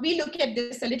 Now, we look at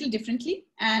this a little differently,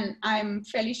 and I'm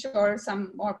fairly sure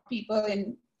some more people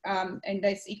in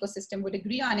this ecosystem would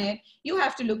agree on it. You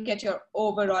have to look at your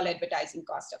overall advertising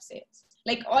cost of sales.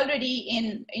 Like already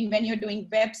in when you're doing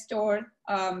web store,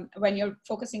 when you're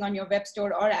focusing on your web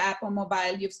store or app or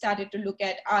mobile, you've started to look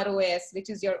at ROS, which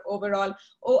is your overall,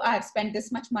 oh, I've spent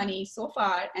this much money so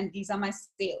far, and these are my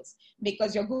sales.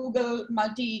 Because your Google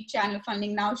multi-channel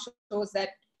funding now shows that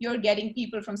you're getting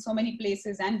people from so many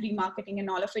places and remarketing and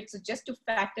all of it. So just to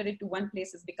factor it to one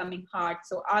place is becoming hard.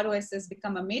 So ROS has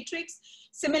become a matrix.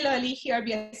 Similarly, here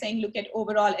we are saying, look at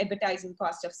overall advertising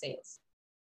cost of sales.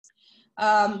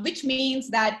 Which means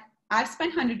that I've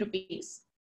spent 100 rupees.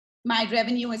 My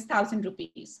revenue is 1,000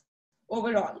 rupees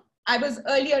overall. I was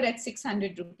earlier at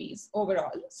 600 rupees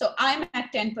overall. So I'm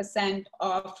at 10%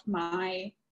 of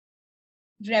my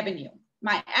revenue.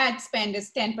 My ad spend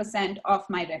is 10% of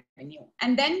my revenue.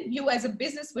 And then you as a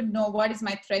business would know what is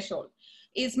my threshold.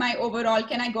 Is my overall,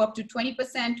 can I go up to 20%,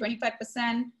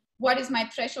 25%? What is my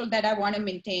threshold that I want to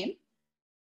maintain?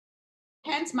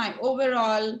 Hence my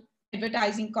overall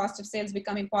advertising cost of sales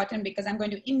become important, because I'm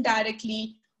going to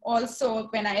indirectly also,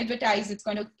 when I advertise, it's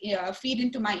going to feed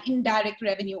into my indirect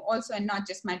revenue also, and not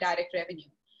just my direct revenue.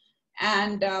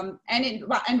 And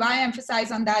why I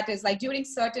emphasize on that is, like, during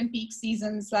certain peak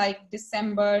seasons like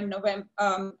December, November,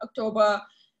 October,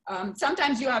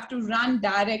 sometimes you have to run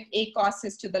direct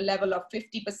ACOSs to the level of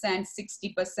 50%,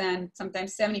 60%,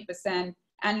 sometimes 70%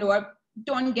 and lower.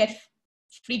 Don't get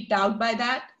freaked out by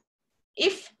that.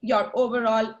 If your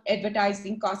overall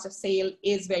advertising cost of sale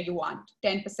is where you want,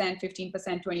 10%, 15%,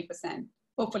 20%,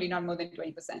 hopefully not more than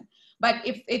 20%. But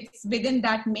if it's within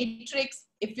that matrix,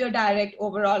 if your direct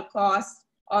overall cost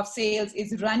of sales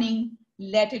is running,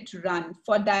 let it run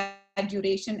for that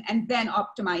duration and then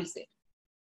optimize it,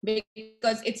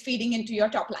 because it's feeding into your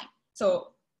top line. So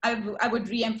I would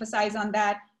re-emphasize on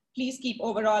that. Please keep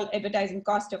overall advertising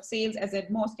cost of sales as a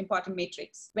most important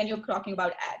matrix when you're talking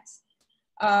about ads.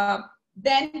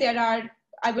 Then there are,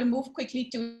 I will move quickly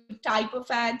to type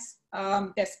of ads.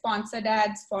 There's sponsored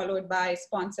ads followed by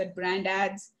sponsored brand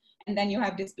ads. And then you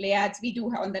have display ads. We do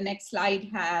have, on the next slide,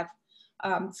 have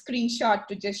screenshot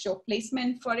to just show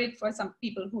placement for it for some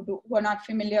people who are not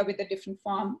familiar with the different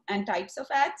form and types of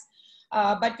ads.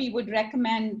 But we would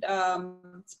recommend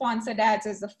sponsored ads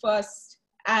as the first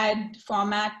ad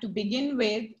format to begin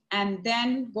with, and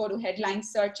then go to headline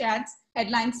search ads.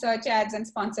 Headline search ads and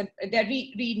sponsored, they're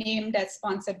renamed as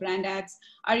sponsored brand ads,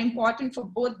 are important for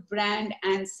both brand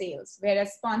and sales,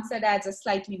 whereas sponsored ads are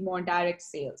slightly more direct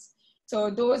sales. So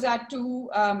those are two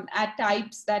ad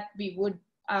types that we would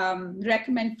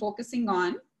recommend focusing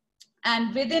on.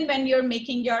 And within, when you're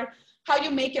making your, how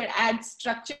you make your ad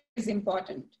structure is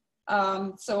important.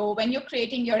 So when you're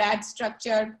creating your ad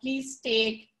structure, please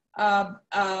take,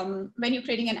 when you're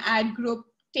creating an ad group,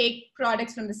 take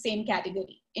products from the same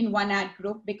category in one ad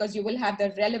group, because you will have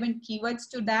the relevant keywords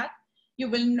to that. You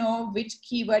will know which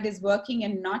keyword is working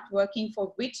and not working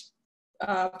for which,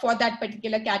 for that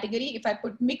particular category. If I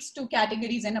mix two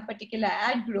categories in a particular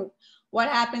ad group, what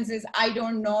happens is I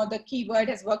don't know the keyword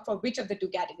has worked for which of the two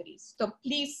categories. So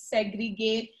please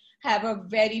segregate, have a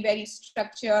very, very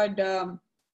structured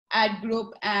ad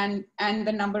group and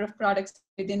the number of products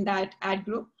within that ad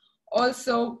group.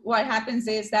 Also, what happens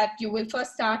is that you will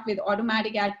first start with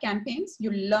automatic ad campaigns.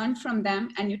 You learn from them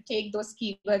and you take those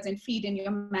keywords and feed in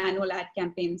your manual ad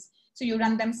campaigns. So you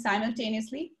run them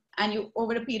simultaneously, and you,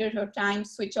 over a period of time,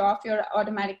 switch off your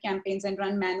automatic campaigns and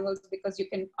run manuals, because you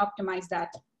can optimize that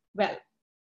well.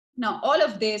 Now, all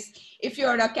of this, if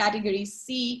you're a category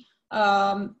C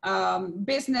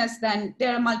business, then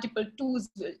there are multiple tools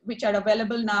which are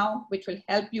available now, which will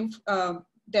help you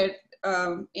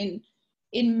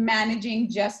in managing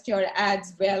just your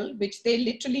ads well, which they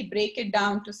literally break it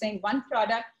down to saying one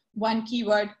product, one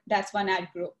keyword, that's one ad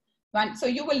group. So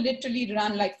you will literally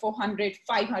run like 400,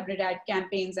 500 ad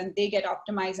campaigns, and they get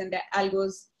optimized, and the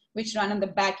algos which run on the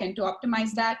back end to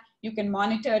optimize that. You can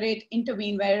monitor it,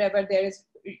 intervene wherever there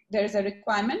is a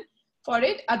requirement for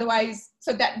it. Otherwise,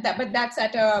 so but that's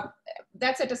at a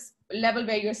level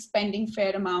where you're spending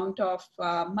fair amount of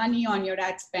money on your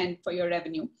ad spend for your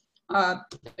revenue.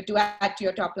 To add to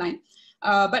your top line.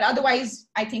 But otherwise,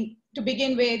 I think to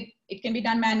begin with, it can be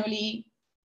done manually.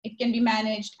 It can be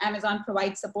managed. Amazon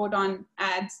provides support on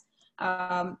ads,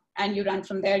 and you run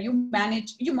from there. You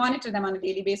monitor them on a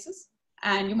daily basis,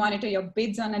 and you monitor your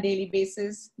bids on a daily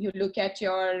basis. You look at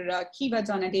your keywords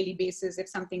on a daily basis. If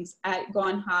something's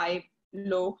gone high,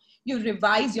 low, you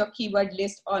revise your keyword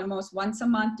list almost once a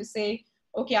month to say,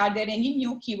 okay, are there any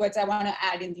new keywords I want to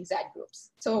add in these ad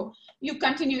groups? So you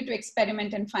continue to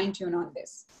experiment and fine tune on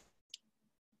this.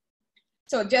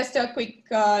 So just a quick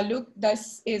look,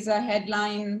 this is a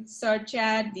headline search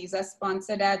ad. These are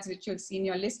sponsored ads, which you'll see in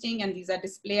your listing. And these are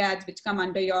display ads, which come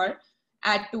under your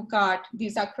add to cart.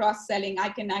 These are cross-selling. I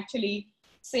can actually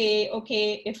say,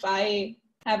 okay, if I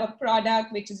have a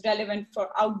product which is relevant for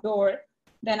outdoor,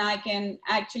 then I can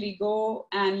actually go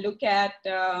and look at,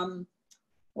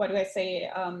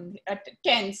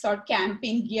 tents or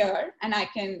camping gear, and I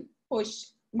can push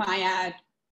my ad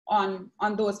on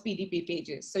those PDP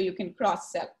pages. So you can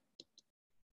cross-sell.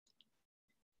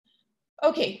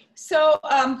 Okay, so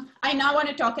I now want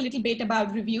to talk a little bit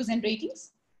about reviews and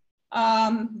ratings.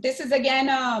 This is again,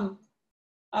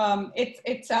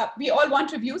 we all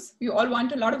want reviews. We all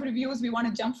want a lot of reviews. We want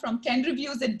to jump from 10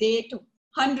 reviews a day to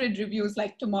 100 reviews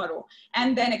like tomorrow,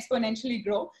 and then exponentially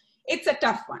grow. It's a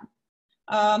tough one.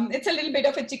 It's a little bit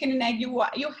of a chicken and egg. You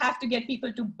have to get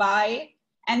people to buy,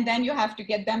 and then you have to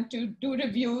get them to do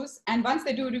reviews. And once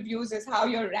they do reviews is how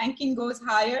your ranking goes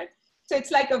higher. So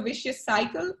it's like a vicious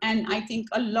cycle. And I think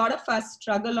a lot of us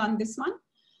struggle on this one.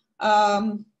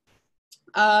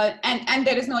 And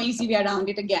there is no easy way around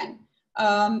it again.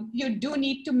 You do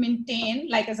need to maintain,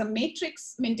 like as a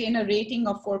matrix, maintain a rating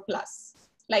of 4+.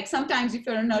 Like sometimes if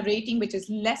you're in a rating which is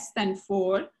less than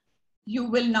 4, you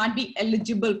will not be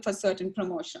eligible for certain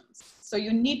promotions. So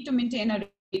you need to maintain a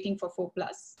rating for 4+.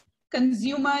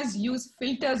 Consumers use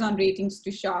filters on ratings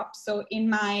to shop. So in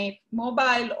my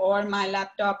mobile or my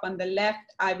laptop on the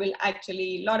left, I will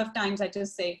actually, a lot of times I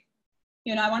just say,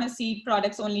 you know, I want to see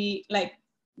products only like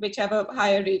whichever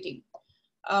higher rating.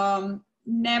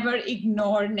 Never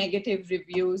ignore negative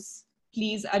reviews.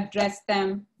 Please address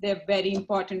them. They're very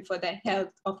important for the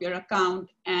health of your account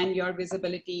and your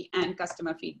visibility and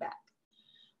customer feedback.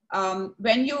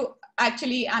 When you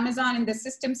actually, Amazon in the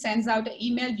system sends out an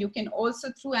email, you can also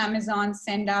through Amazon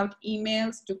send out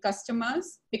emails to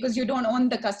customers, because you don't own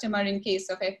the customer in case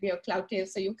of FBA or Cloudtail.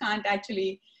 So you can't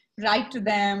actually write to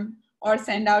them or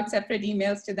send out separate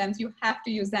emails to them. So you have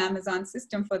to use the Amazon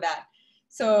system for that.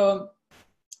 So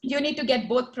you need to get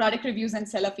both product reviews and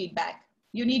seller feedback.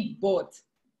 You need both.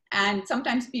 And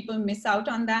sometimes people miss out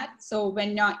on that. So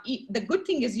when you're, the good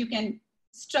thing is you can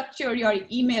structure your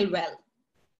email well.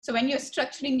 So when you're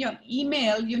structuring your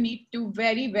email, you need to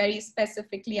very, very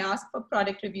specifically ask for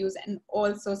product reviews and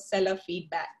also seller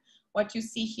feedback. What you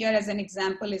see here as an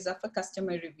example is of a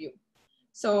customer review.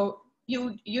 So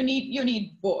you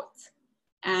need both.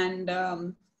 And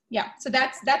yeah, so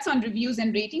that's on reviews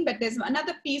and rating, but there's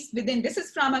another piece within, this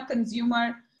is from a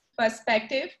consumer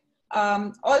perspective.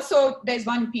 Also, there's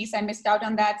one piece I missed out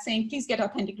on that, saying, please get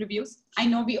authentic reviews. I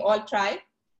know we all try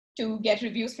to get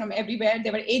reviews from everywhere.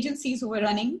 There were agencies who were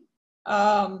running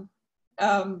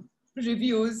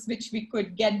reviews, which we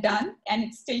could get done, and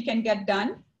it still can get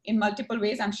done in multiple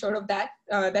ways. I'm sure of that.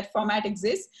 That format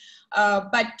exists,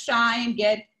 but try and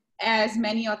get as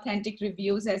many authentic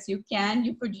reviews as you can.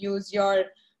 You could use your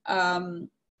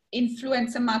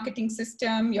influencer marketing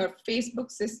system, your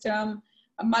Facebook system,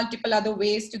 multiple other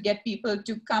ways to get people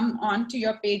to come onto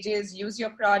your pages, use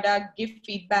your product, give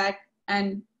feedback,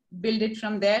 and build it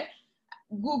from there.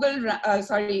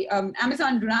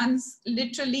 Amazon runs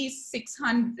literally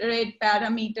 600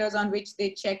 parameters on which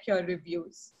they check your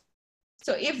reviews.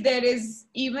 So if there is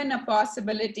even a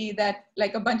possibility that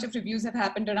like a bunch of reviews have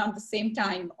happened around the same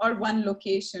time, or one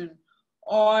location,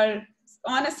 or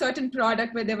on a certain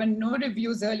product where there were no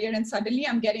reviews earlier and suddenly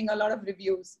I'm getting a lot of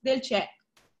reviews, they'll check.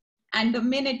 And the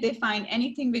minute they find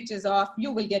anything which is off,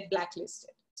 you will get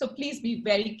blacklisted. So please be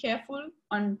very careful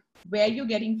on where you're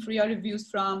getting your reviews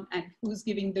from and who's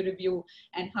giving the review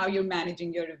and how you're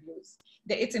managing your reviews.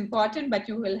 It's important, but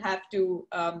you will have to,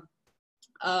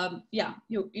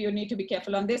 you need to be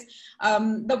careful on this.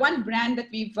 The one brand that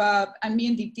we've, and me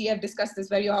and DT have discussed this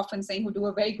very often, saying who do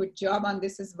a very good job on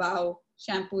this is Wow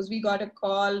Shampoos. We got a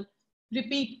call,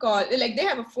 repeat call, like they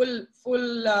have a full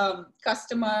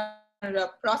customer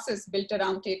process built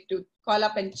around it to call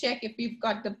up and check if we've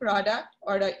got the product,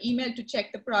 or an email to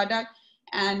check the product.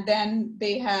 And then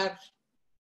they have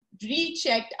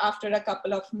rechecked after a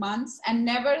couple of months and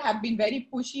never have been very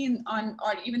pushy on,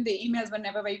 or even the emails were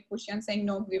never very pushy on saying,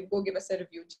 no, go give us a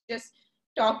review. Just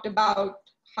talked about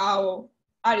how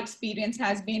our experience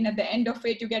has been. At the end of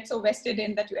it, you get so vested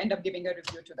in that you end up giving a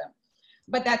review to them.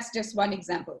 But that's just one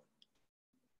example.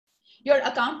 Your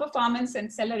account performance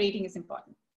and seller rating is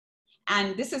important.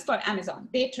 And this is for Amazon.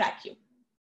 They track you.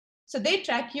 So they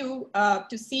track you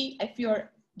to see if you're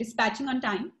dispatching on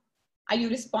time. Are you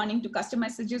responding to customer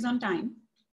messages on time?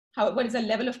 What is the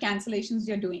level of cancellations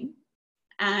you're doing?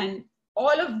 And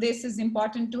all of this is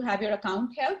important to have your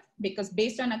account health, because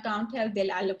based on account health,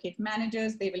 they'll allocate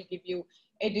managers. They will give you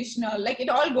additional, like it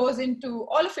all goes into,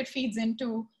 all of it feeds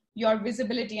into your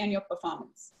visibility and your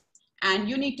performance. And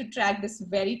you need to track this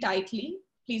very tightly.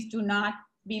 Please do not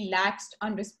be laxed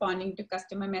on responding to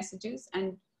customer messages,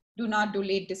 and do not do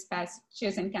late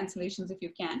dispatches and cancellations if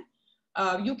you can.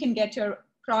 You can get your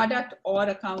product or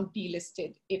account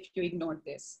delisted if you ignore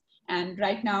this. And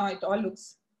right now it all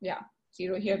looks, yeah,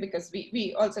 zero here because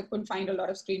we also couldn't find a lot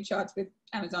of screenshots with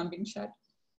Amazon being shut.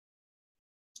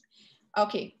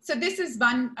 Okay, so this is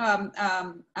one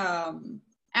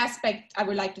aspect I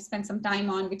would like to spend some time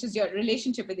on, which is your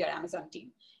relationship with your Amazon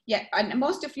team. Yeah, and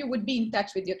most of you would be in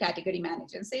touch with your category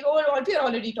manager and say, oh, we're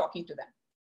already talking to them.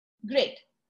 Great,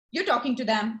 you're talking to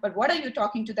them, but what are you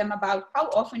talking to them about? How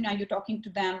often are you talking to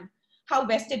them? How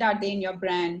vested are they in your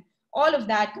brand? All of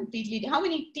that completely. How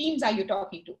many teams are you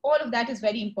talking to? All of that is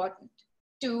very important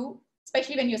to,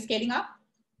 especially when you're scaling up,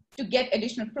 to get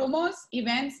additional promos,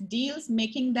 events, deals,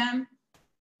 making them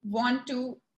want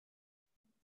to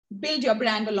build your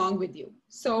brand along with you.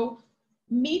 So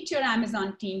meet your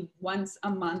Amazon team once a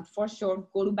month for sure.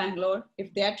 Go to Bangalore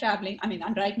if they're traveling. I mean,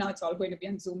 and right now it's all going to be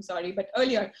on Zoom, sorry, but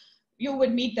earlier you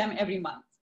would meet them every month.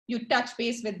 You touch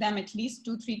base with them at least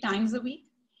 2-3 times a week.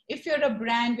 If you're a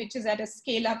brand which is at a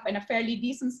scale up and a fairly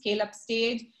decent scale up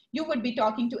stage, you would be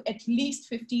talking to at least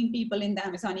 15 people in the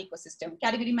Amazon ecosystem: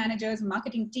 category managers,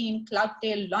 marketing team,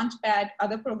 Cloudtail, Launchpad,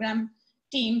 other program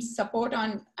teams, support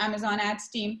on Amazon ads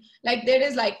team. Like there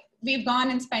is like, we've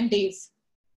gone and spent days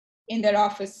in their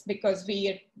office because we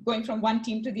are going from one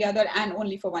team to the other and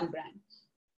only for one brand.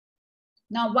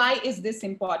 Now, why is this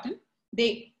important?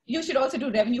 You should also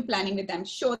do revenue planning with them.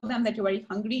 Show them that you're very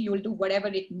hungry. You will do whatever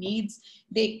it needs.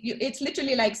 It's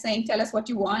literally like saying, tell us what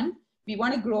you want. We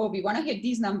want to grow. We want to hit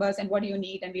these numbers. And what do you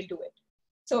need? And we'll do it.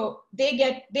 So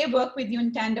they work with you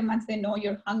in tandem once they know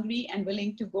you're hungry and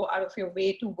willing to go out of your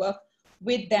way to work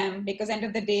with them, because end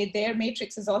of the day, their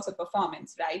matrix is also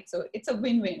performance, right? So it's a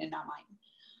win-win in our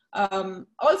mind.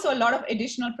 Also, a lot of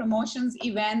additional promotions,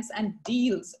 events, and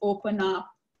deals open up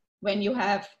when you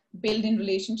have built-in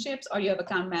relationships or you have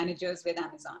account managers with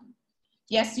Amazon.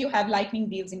 Yes, you have lightning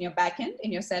deals in your backend,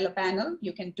 in your seller panel.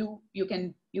 You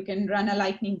can run a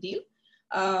lightning deal,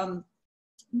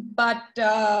 but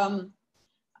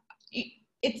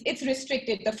it's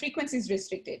restricted. The frequency is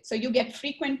restricted. So you get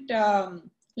frequent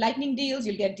lightning deals.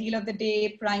 You'll get deal of the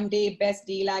day, prime day, best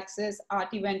deal access,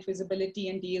 art event visibility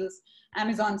and deals,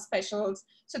 Amazon specials.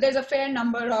 So there's a fair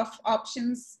number of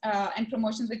options and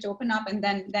promotions which open up, and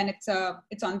then it's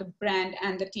on the brand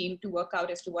and the team to work out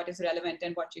as to what is relevant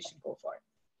and what you should go for.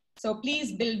 So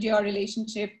please build your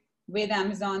relationship with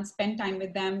Amazon, spend time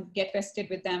with them, get vested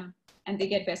with them, and they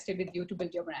get vested with you to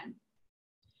build your brand.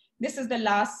 This is the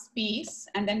last piece,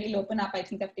 and then we'll open up. I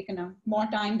think I've taken more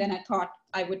time than I thought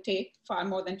I would take, far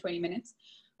more than 20 minutes.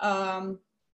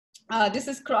 This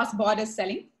is cross-border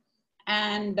selling.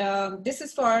 And this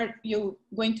is for you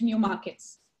going to new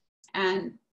markets.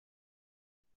 And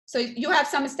so you have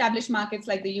some established markets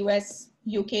like the US,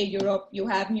 UK, Europe. You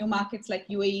have new markets like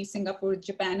UAE, Singapore,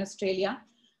 Japan, Australia.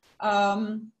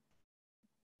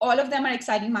 All of them are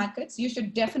exciting markets. You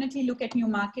should definitely look at new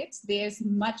markets. There's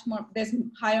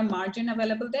higher margin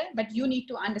available there, but you need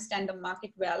to understand the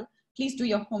market well. Please do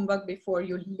your homework before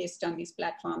you list on these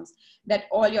platforms, that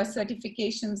all your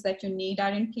certifications that you need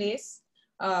are in place.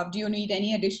 Do you need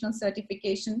any additional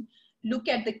certification? Look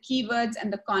at the keywords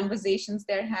and the conversations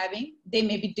they're having. They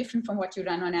may be different from what you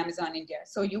run on Amazon India.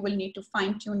 So you will need to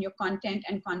fine tune your content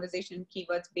and conversation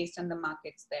keywords based on the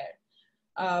markets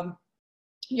there.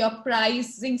 Your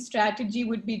pricing strategy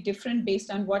would be different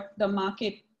based on what the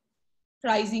market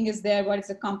pricing is there, what is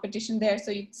the competition there.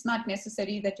 So it's not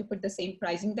necessary that you put the same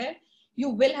pricing there. You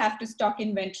will have to stock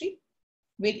inventory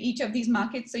with each of these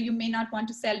markets. So you may not want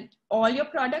to sell all your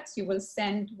products. You will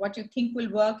send what you think will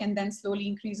work and then slowly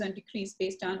increase and decrease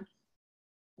based on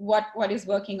what is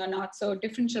working or not. So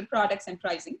differential products and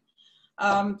pricing.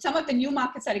 Some of the new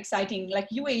markets are exciting, like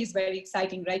UAE is very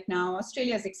exciting right now.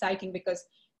 Australia is exciting because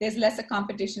there's lesser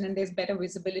competition and there's better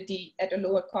visibility at a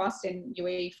lower cost in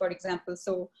UAE, for example.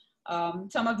 So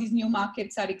some of these new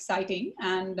markets are exciting.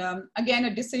 And again,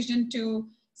 a decision to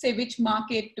say which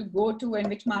market to go to and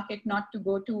which market not to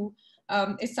go to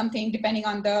is something depending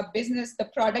on the business, the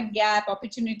product gap,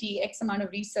 opportunity, X amount of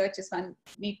research is one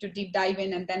need to deep dive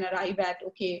in and then arrive at,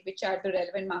 okay, which are the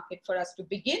relevant market for us to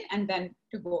begin and then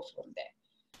to go from there.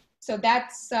 So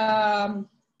that's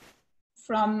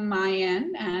from my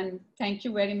end, and thank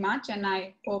you very much. And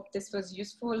I hope this was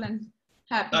useful and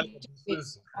happy. This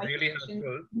was really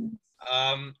helpful.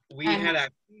 We had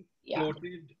actually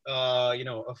floated,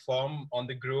 a form on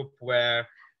the group where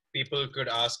people could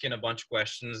ask in a bunch of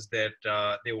questions that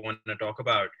they want to talk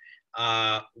about.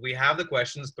 We have the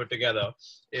questions put together.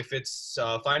 If it's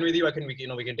fine with you,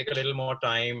 we can take a little more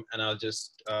time, and I'll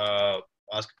just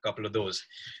ask a couple of those.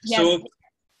 Yes. So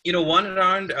one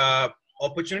around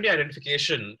opportunity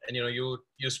identification, and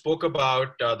you spoke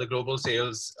about the global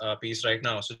sales piece right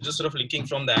now. So just sort of linking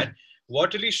from that,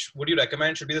 what really would you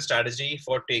recommend should be the strategy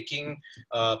for taking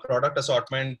product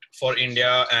assortment for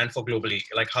India and for globally?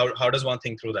 Like how does one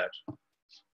think through that?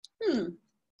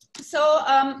 So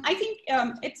I think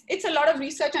it's a lot of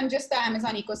research on just the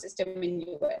Amazon ecosystem in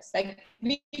US. Like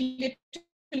we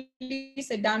literally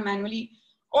sit down manually,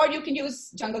 or you can use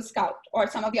Jungle Scout or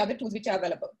some of the other tools which are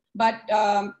available. But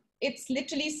it's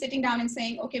literally sitting down and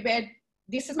saying, okay,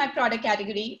 this is my product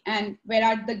category and where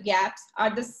are the gaps?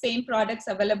 Are the same products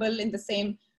available in the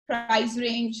same price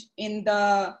range in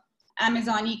the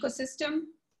Amazon ecosystem?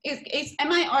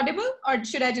 Am I audible, or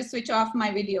should I just switch off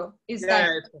my video? It's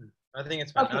fine. I think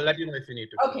it's fine. Okay. I'll let you know if you need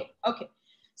to. Okay.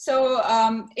 So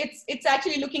it's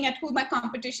actually looking at who my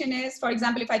competition is. For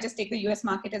example, if I just take the US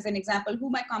market as an example, who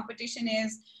my competition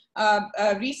is,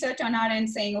 research on our end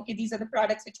saying, okay, these are the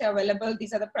products which are available,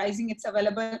 these are the pricing it's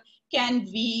available. Can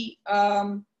we,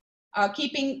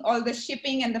 keeping all the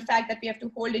shipping and the fact that we have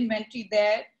to hold inventory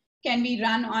there, can we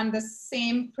run on the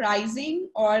same pricing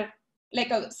or like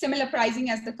a similar pricing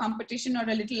as the competition or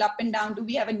a little up and down? Do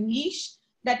we have a niche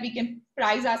that we can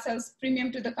price ourselves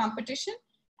premium to the competition?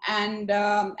 And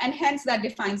hence that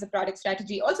defines the product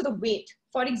strategy. Also the weight,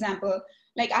 for example,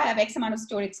 like I have X amount of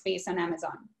storage space on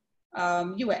Amazon,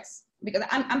 US, because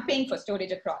I'm paying for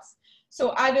storage across.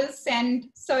 So I will send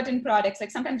certain products,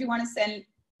 like sometimes you want to send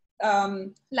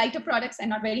lighter products and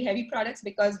not very heavy products,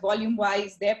 because volume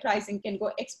wise, their pricing can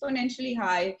go exponentially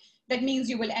high. That means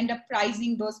you will end up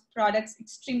pricing those products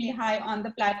extremely high on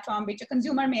the platform, which a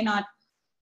consumer may not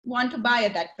want to buy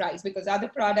at that price because other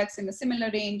products in the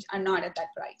similar range are not at that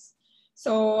price.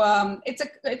 So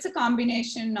it's a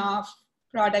combination of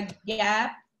product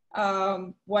gap,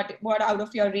 what out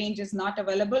of your range is not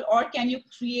available, or can you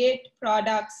create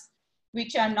products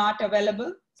which are not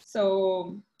available?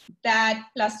 So that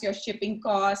plus your shipping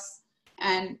costs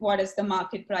and what is the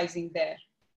market pricing there.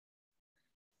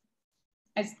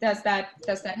 Does that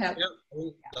help?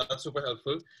 Yeah, that's super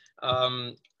helpful.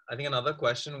 I think another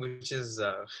question, which is,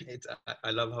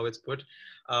 I love how it's put.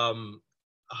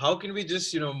 How can we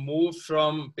just, move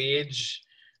from page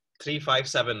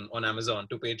 357 on Amazon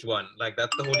to page 1? Like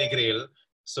that's the holy grail.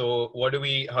 So how do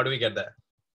we get there?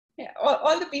 Yeah,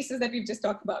 all the pieces that we've just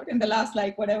talked about in the last,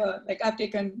 like whatever, like I've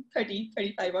taken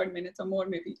 35 odd minutes or more,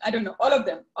 maybe. I don't know, all of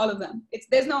them.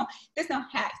 There's no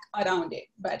hack around it.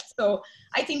 But so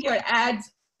I think your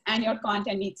ads and your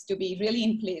content needs to be really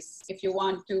in place if you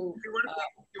want to. If you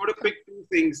want to pick two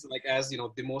things, like as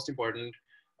the most important,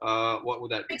 what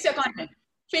would that be?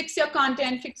 Fix your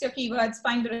content, fix your keywords,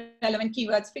 find the relevant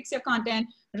keywords, fix your content,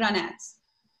 run ads.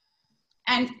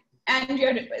 And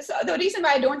so the reason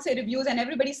why I don't say reviews and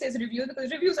everybody says reviews,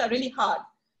 because reviews are really hard.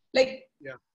 Like,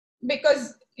 yeah.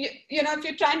 Because if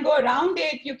you try and go around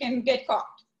it, you can get caught.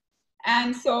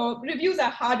 And so reviews are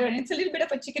harder, and it's a little bit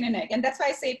of a chicken and egg. And that's why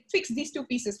I say fix these two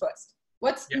pieces first.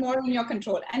 What's more in your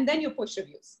control, and then you push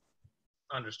reviews.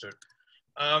 Understood.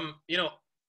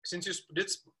 Since you did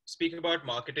speak about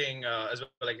marketing as well,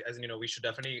 like as in, we should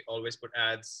definitely always put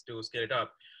ads to scale it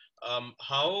up.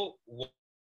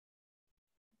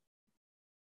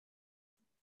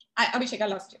 Abhishek, I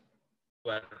lost you.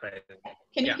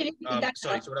 Can you repeat that?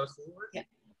 Sorry, so what I was saying was,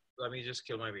 let me just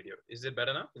kill my video. Is it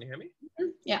better now? Can you hear me?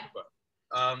 Yeah.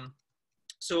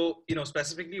 So,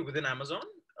 specifically within Amazon,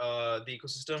 the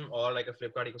ecosystem, or like a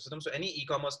Flipkart ecosystem, so any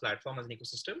e-commerce platform as an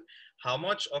ecosystem, how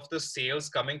much of the sales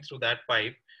coming through that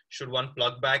pipe should one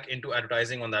plug back into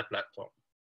advertising on that platform?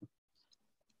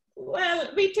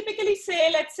 Well, we typically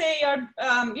say, let's say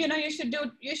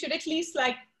you should at least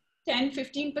like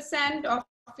 10-15% of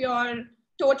your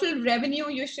total revenue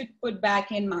you should put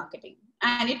back in marketing.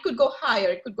 And it could go higher.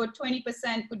 It could go 20%,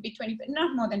 could be 20%,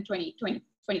 not more than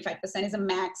 25% is a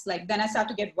max. Like then I start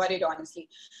to get worried, honestly.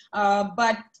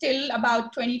 But till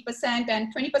about 20%,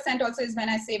 and 20% also is when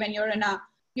I say when you're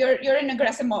in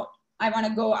aggressive mode. I want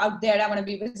to go out there. I want to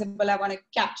be visible. I want to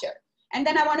capture. And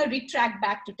then I want to retract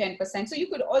back to 10%. So you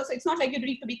could also, it's not like you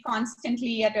need to be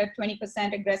constantly at a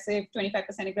 20% aggressive,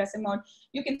 25% aggressive mode.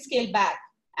 You can scale back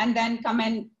and then come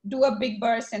and do a big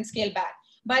burst and scale back.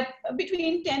 But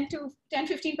between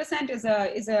 10-15% is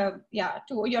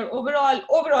to your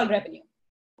overall revenue.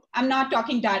 I'm not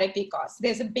talking direct costs.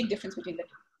 There's a big difference between the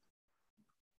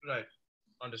two. Right.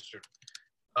 Understood.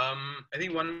 I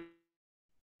think one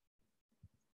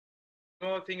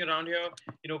more thing around here,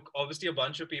 obviously a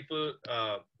bunch of people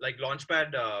like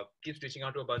Launchpad keeps reaching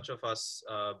out to a bunch of us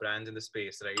brands in the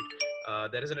space,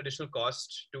 right? There is an additional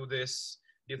cost to this.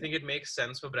 Do you think it makes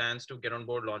sense for brands to get on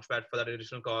board Launchpad for that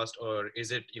additional cost, or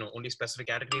is it only specific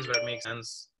categories where it makes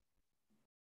sense?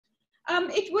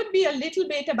 It would be a little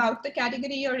bit about the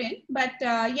category you're in, but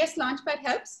yes, Launchpad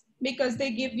helps because they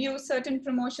give you certain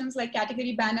promotions like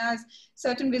category banners,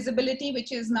 certain visibility,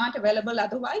 which is not available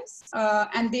otherwise.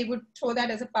 And they would throw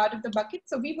that as a part of the bucket.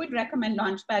 So we would recommend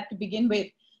Launchpad to begin with,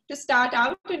 to start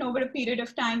out, and over a period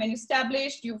of time when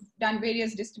established, you've done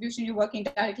various distribution, you're working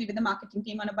directly with the marketing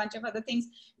team on a bunch of other things,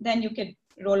 then you could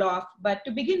roll off. But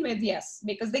to begin with, yes,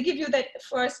 because they give you that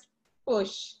first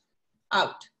push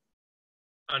out.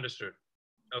 Understood.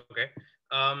 Okay.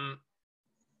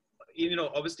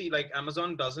 Obviously, like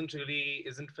Amazon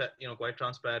isn't quite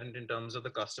transparent in terms of the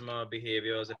customer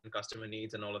behaviors and customer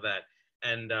needs and all of that.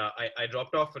 And I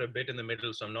dropped off for a bit in the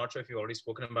middle, so I'm not sure if you've already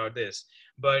spoken about this.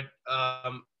 But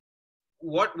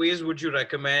what ways would you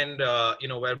recommend,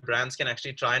 where brands can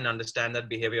actually try and understand that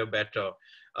behavior better?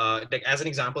 Like as an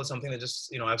example, something that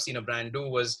just I've seen a brand do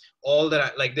was all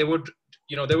that they would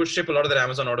ship a lot of their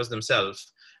Amazon orders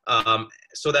themselves.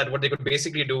 So that what they could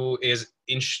basically do is,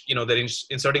 they're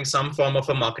inserting some form of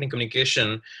a marketing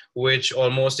communication, which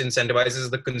almost incentivizes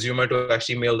the consumer to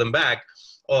actually mail them back,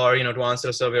 or to answer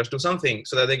a survey or do something,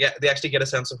 so that they actually get a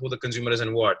sense of who the consumer is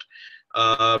and what.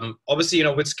 Obviously,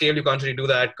 with scale you can't really do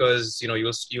that because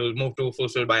you'll move to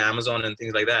fulfilled by Amazon and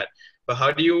things like that. But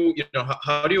how do you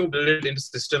how do you build it into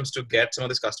systems to get some of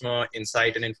this customer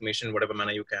insight and information in whatever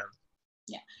manner you can?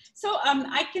 Yeah. So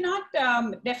I cannot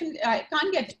I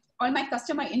can't get all my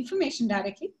customer information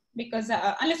directly because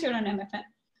unless you're on MFN.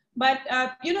 But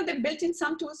they've built in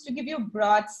some tools to give you a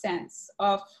broad sense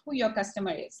of who your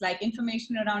customer is, like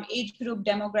information around age group,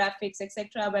 demographics,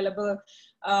 etc. available.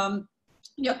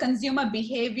 Your consumer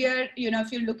behavior,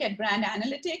 if you look at brand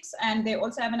analytics, and they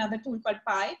also have another tool called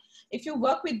Pi. If you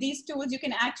work with these tools, you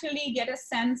can actually get a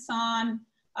sense on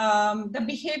the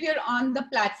behavior on the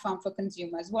platform for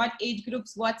consumers. What age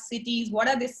groups, what cities, what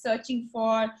are they searching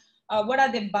for? What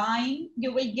are they buying?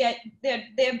 You will get, they're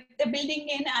building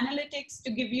in analytics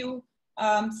to give you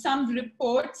some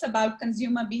reports about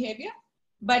consumer behavior,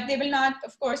 but they will not,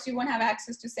 of course, you won't have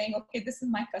access to saying, okay, this is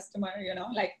my customer,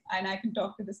 and I can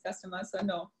talk to this customer. So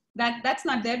no, that's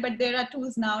not there, but there are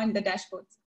tools now in the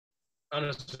dashboards.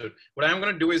 Understood. What I'm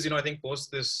going to do is, I think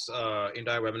post this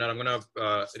entire webinar, I'm going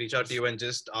to reach out to you and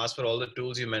just ask for all the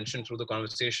tools you mentioned through the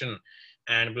conversation.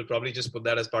 And we'll probably just put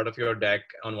that as part of your deck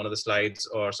on one of the slides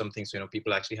or something, so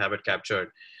people actually have it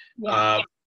captured. Yeah.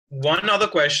 One other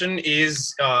question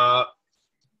is,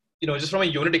 just from a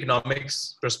unit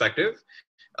economics perspective,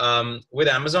 with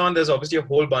Amazon, there's obviously a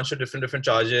whole bunch of different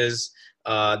charges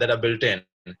that are built in.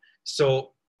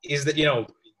 So is that,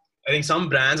 I think some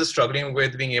brands are struggling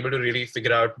with being able to really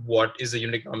figure out what is the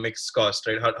unit economics cost,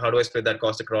 right? How do I split that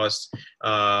cost across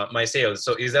my sales?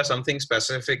 So is there something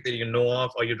specific that you know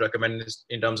of, or you'd recommend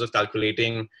in terms of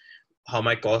calculating how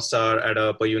my costs are at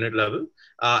a per unit level?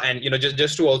 And,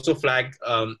 just to also flag,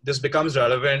 this becomes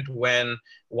relevant when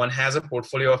one has a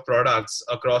portfolio of products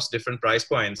across different price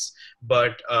points,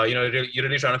 but, you're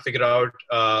really trying to figure out,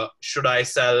 should I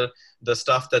sell the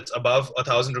stuff that's above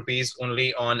 1,000 rupees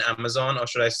only on Amazon, or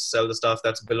should I sell the stuff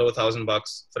that's below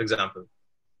 $1,000, for example?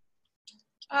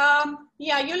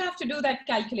 Yeah, you'll have to do that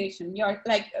calculation.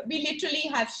 We literally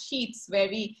have sheets where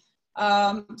we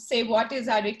say what is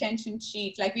our retention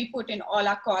sheet. Like we put in all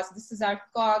our costs. This is our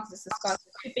COGS, this is cost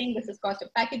of shipping, this is cost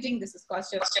of packaging, this is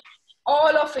cost of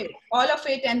all of it.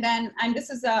 And this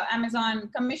is Amazon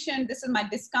commission, this is my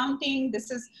discounting, this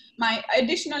is my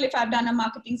additional, if I've done a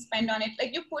marketing spend on it.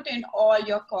 Like you put in all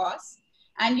your costs,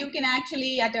 and you can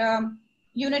actually at a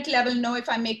unit level know if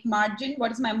I make margin,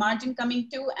 what is my margin coming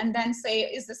to, and then say,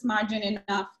 is this margin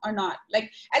enough or not?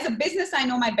 Like as a business, I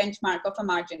know my benchmark of a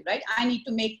margin, right? I need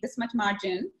to make this much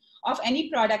margin of any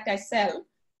product I sell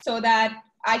so that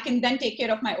I can then take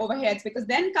care of my overheads, because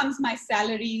then comes my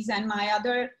salaries and my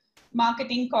other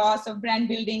marketing costs of brand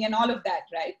building and all of that,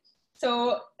 right?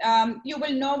 So you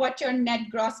will know what your net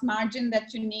gross margin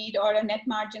that you need, or a net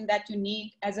margin that you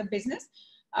need as a business.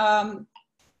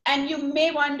 And you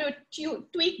may want to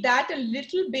tweak that a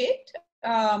little bit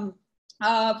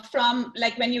from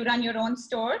like when you run your own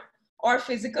store or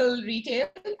physical retail,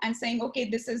 and saying, okay,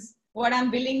 this is what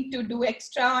I'm willing to do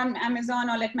extra on Amazon,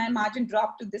 or let my margin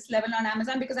drop to this level on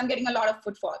Amazon because I'm getting a lot of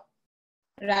footfall,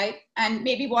 right? And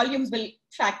maybe volumes will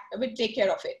take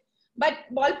care of it. But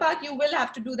ballpark, you will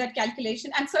have to do that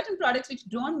calculation. And certain products which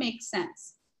don't make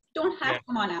sense, don't have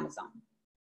them on Amazon.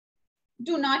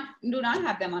 Do not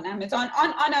have them on Amazon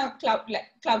on a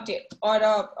Cloudtail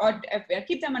or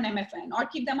keep them on MFN, or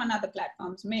keep them on other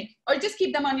platforms, or just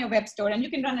keep them on your web store, and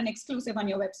you can run an exclusive on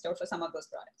your web store for some of those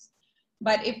products.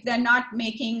 But if they're not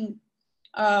making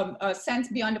sense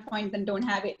beyond a point, then don't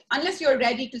have it. Unless you're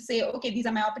ready to say, okay, these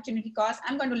are my opportunity costs.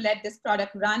 I'm going to let this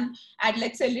product run at,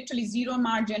 let's say, literally zero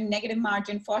margin, negative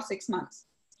margin for 6 months.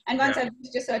 And once I've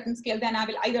reached a certain scale, then I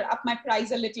will either up my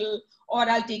price a little or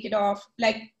I'll take it off,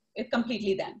 like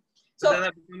completely then. So then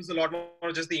that becomes a lot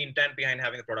more just the intent behind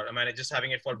having the product. I mean, just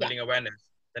having it for building awareness,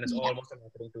 then it's almost a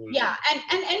marketing tool. Yeah,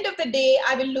 and end of the day,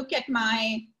 I will look at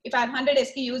if I have 100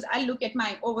 SKUs, I'll look at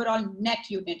my overall net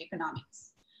unit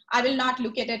economics. I will not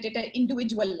look at it at an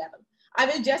individual level. I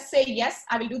will just say, yes,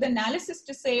 I will do the analysis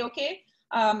to say, okay,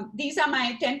 these are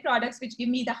my 10 products which give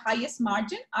me the highest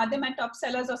margin. Are they my top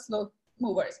sellers or slow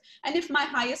movers? And if my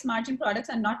highest margin products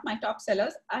are not my top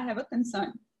sellers, I have a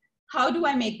concern. How do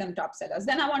I make them top sellers?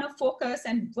 Then I want to focus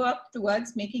and work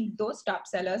towards making those top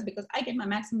sellers because I get my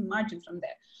maximum margin from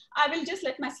there. I will just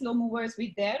let my slow movers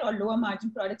be there or lower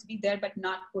margin products be there, but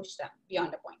not push them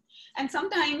beyond a point. And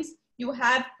sometimes you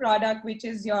have product which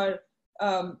is your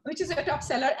top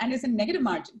seller and is in negative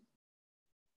margin.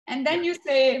 And then you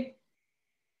say,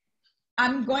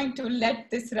 I'm going to let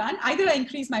this run. Either I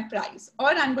increase my price or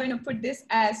I'm going to put this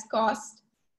as cost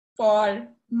for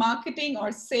marketing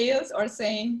or sales, or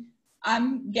saying,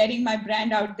 I'm getting my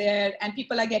brand out there and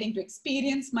people are getting to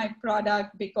experience my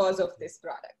product because of this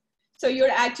product. So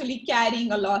you're actually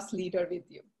carrying a loss leader with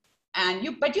you.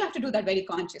 But you have to do that very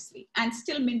consciously and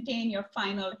still maintain your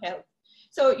final health.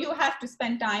 So you have to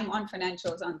spend time on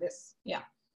financials on this. Yeah.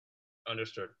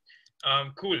 Understood.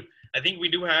 Cool. I think we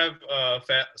do have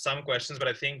some questions, but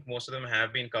I think most of them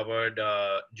have been covered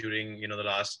during the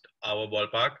last hour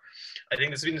ballpark. I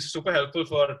think this has been super helpful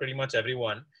for pretty much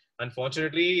everyone.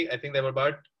 Unfortunately, I think there were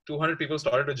about 200 people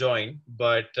started to join,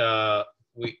 but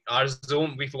we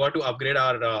forgot to upgrade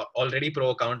our already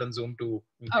pro account on Zoom to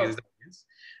increase the audience.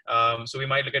 So we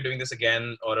might look at doing this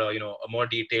again, or a more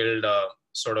detailed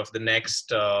sort of the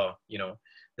next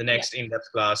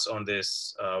in-depth class on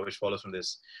this, which follows from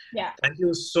this. Yeah. Thank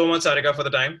you so much, Sarika, for the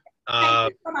time.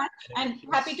 Thank you so much, and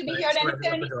happy to be here. And if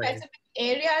there are any specific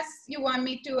areas you want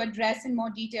me to address in more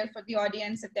detail for the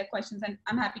audience, if there are questions, and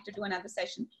I'm happy to do another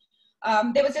session.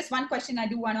 There was just one question I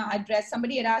do want to address.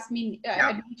 Somebody had asked me,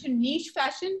 had mentioned niche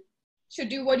fashion.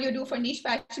 What do you do for niche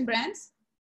fashion brands?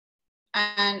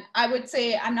 And I would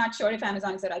say, I'm not sure if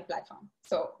Amazon is the right platform.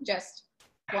 So just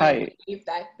want to leave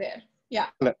that there. Yeah.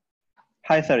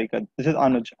 Hi, Sarika. This is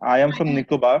Anuj. I am from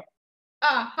Nicobar.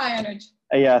 Hi, Anuj.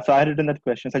 Yeah, so I had written that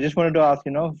question. So I just wanted to ask,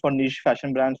 for niche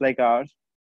fashion brands like ours,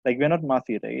 like we're not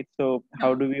massy, right? So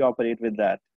how do we operate with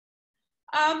that?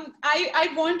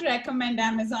 I won't recommend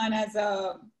Amazon as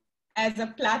a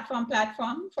platform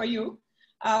for you.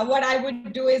 What I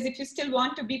would do is, if you still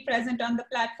want to be present on the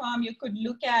platform, you could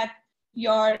look at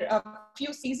your last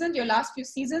few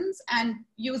seasons, and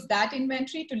use that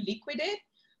inventory to liquidate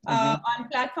on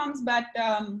platforms. But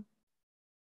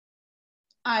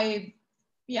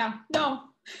no.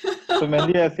 So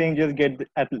mainly you're saying just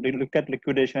look at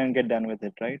liquidation and get done with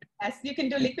it, right? Yes, you can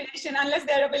do liquidation unless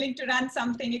they're willing to run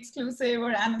something exclusive,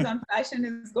 or Amazon Fashion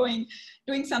is doing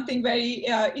something very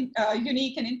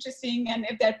unique and interesting. And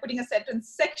if they're putting a certain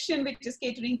section which is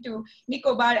catering to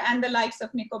Nicobar and the likes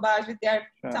of Nicobar, with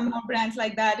some more brands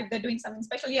like that, if they're doing something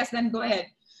special, yes, then go ahead.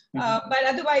 But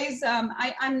otherwise,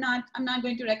 I'm not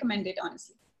going to recommend it,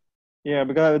 honestly. Yeah,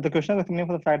 because the question was coming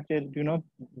for the fact that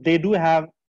they do have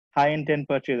high intent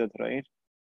purchasers, right?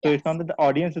 So it's not that the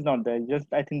audience is not there. Just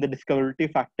I think the discoverability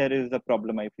factor is the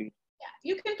problem, I feel. Yeah,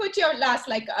 you can put your last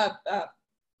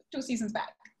 2 seasons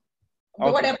back. Okay.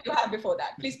 Whatever you have before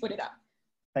that, please put it up.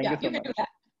 Thank you so can much. do that.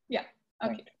 Yeah.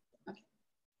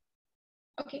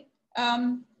 Okay.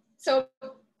 So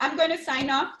I'm going to sign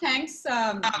off. Thanks.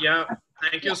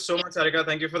 Thank you so much, Sarika.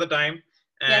 Thank you for the time.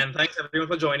 And thanks everyone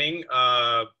for joining.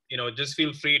 Just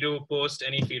feel free to post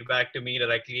any feedback to me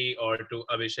directly or to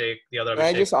Abhishek, the other Abhishek. Can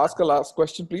I just ask a last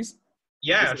question, please?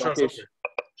 Yeah, sure.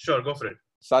 Sure, go for it.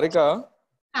 Sarika.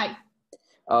 Hi.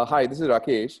 Hi, this is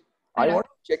Rakesh. Hello. I want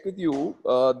to check with you.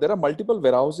 There are multiple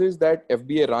warehouses that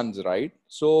FBA runs, right?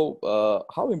 So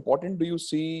how important do you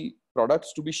see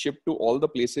products to be shipped to all the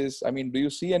places? I mean, do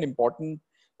you see an important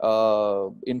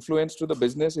influence to the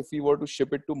business if we were to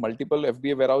ship it to multiple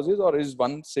FBA warehouses, or is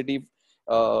one city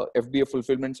FBA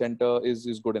fulfillment center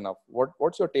is good enough?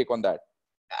 What's your take on that?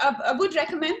 I would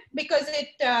recommend, because it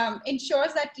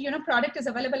ensures that product is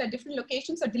available at different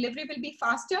locations, so delivery will be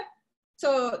faster.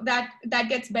 So that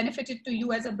gets benefited to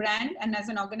you as a brand and as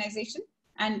an organization,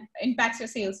 and impacts your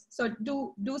sales. So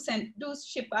do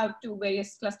ship out to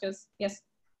various clusters. Yes.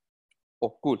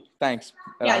 Oh, cool. Thanks.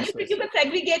 That Yeah, answers. you could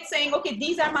segregate saying, okay,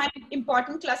 these are my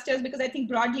important clusters because I think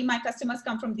broadly my customers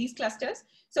come from these clusters.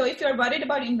 So if you're worried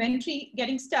about inventory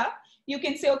getting stuck, you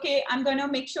can say, okay, I'm going to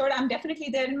make sure I'm definitely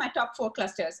there in my top 4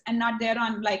 clusters and not there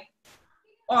on like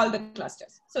all the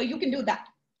clusters. So you can do that.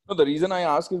 No, the reason I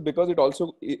ask is because it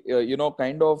also,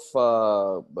 kind of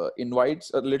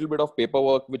invites a little bit of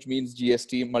paperwork, which means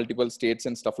GST, multiple states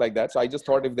and stuff like that. So I just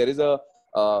thought if there is a,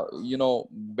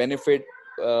 benefit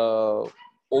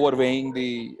overweighing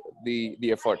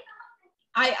the effort.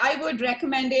 I would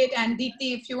recommend it. And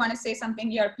Deepti, if you want to say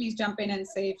something here, please jump in and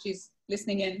say if she's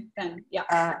listening in, then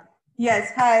yeah.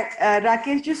 Yes, hi,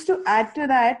 Rakesh, just to add to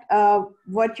that,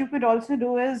 what you could also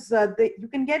do is you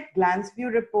can get glance view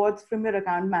reports from your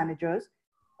account managers.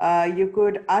 You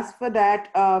could ask for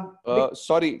that.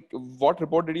 Sorry, what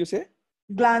report did you say?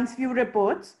 Glance view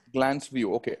reports. Glance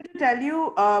view, okay. To tell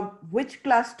you which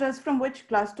clusters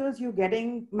you're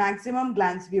getting maximum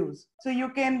glance views. So you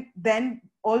can then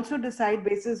also decide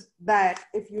basis that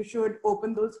if you should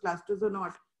open those clusters or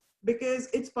not. Because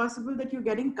it's possible that you're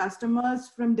getting customers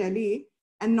from Delhi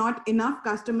and not enough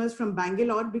customers from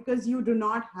Bangalore because you do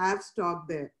not have stock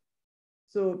there.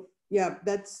 So yeah,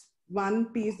 that's one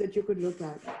piece that you could look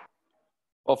at.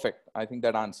 Perfect. I think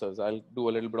that answers. I'll do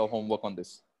a little bit of homework on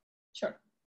this. Sure.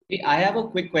 I have a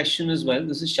quick question as well.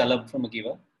 This is Shalab from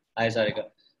Akiva. Hi, Sarika.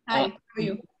 Hi, how are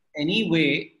you? Any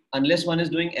way, unless one is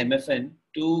doing MFN,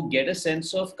 to get a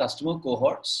sense of customer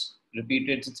cohorts, repeat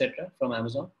rates, etc. from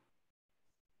Amazon?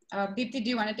 Deepti, do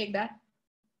you want to take that?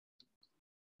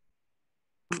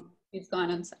 She's gone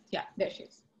on. Yeah, there she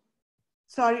is.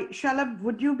 Sorry, Shalab,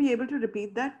 would you be able to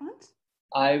repeat that once?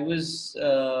 I was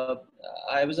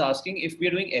asking if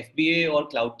we're doing FBA or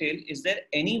Cloudtail, is there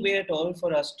any way at all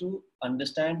for us to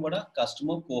understand what our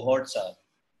customer cohorts are?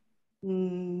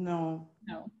 No,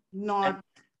 not.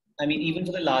 I mean, even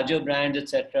for the larger brands,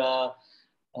 etc.,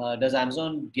 does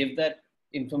Amazon give that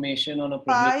information on a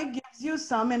Pi gives you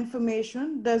some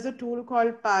information. There's a tool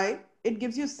called Pi. It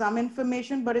gives you some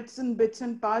information, but it's in bits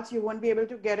and parts. You won't be able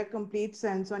to get a complete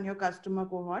sense on your customer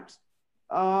cohorts.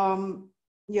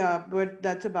 Yeah, but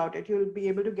that's about it. You'll be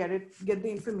able to get the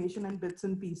information in bits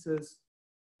and pieces.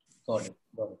 Got it.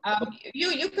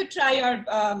 You could try your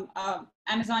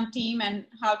Amazon team and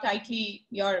how tightly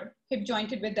you're hip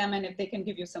jointed with them and if they can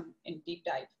give you some in deep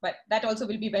dive, but that also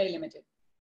will be very limited.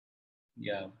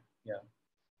 Yeah.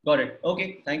 Got it.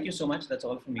 Okay. Thank you so much. That's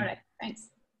all from me. All right. Thanks.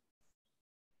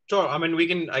 Sure. I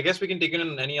mean, I guess we can take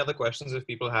in any other questions if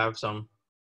people have some.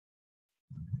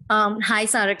 Hi,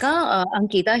 Sarika.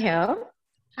 Ankita here.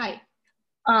 Hi.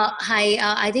 Hi.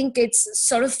 I think it's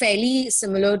sort of fairly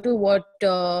similar to what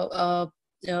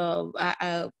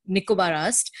Nicobar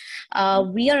asked.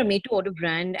 We are a made-to-order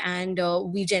brand, and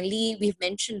we've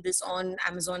mentioned this on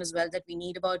Amazon as well, that we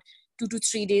need about 2 to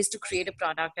 3 days to create a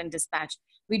product and dispatch.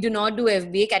 We do not do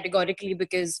FBA categorically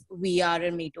because we are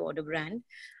a made-to-order brand.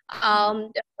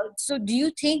 So do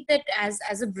you think that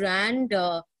as a brand,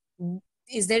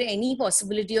 is there any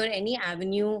possibility or any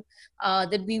avenue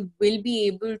that we will be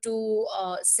able to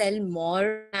sell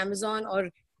more on Amazon? Or,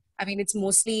 I mean, it's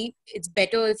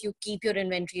better if you keep your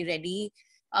inventory ready,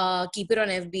 keep it on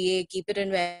FBA, keep it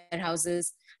in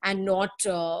warehouses, and not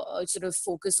sort of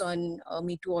focus on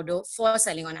made-to-order for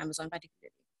selling on Amazon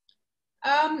particularly?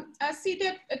 See,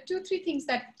 there are 2-3 things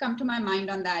that come to my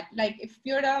mind on that. Like if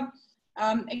you're a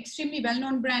extremely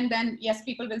well-known brand, then yes,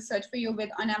 people will search for you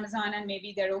on Amazon, and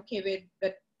maybe they're okay with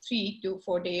the 3 to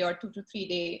 4 day or 2 to 3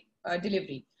 day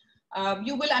delivery.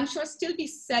 You will, I'm sure, still be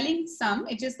selling some.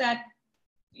 It's just that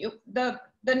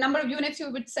the number of units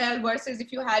you would sell versus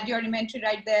if you had your inventory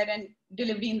right there and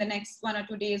delivery in the next 1 or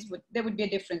 2 days, there would be a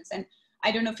difference. And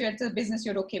I don't know if you're a business,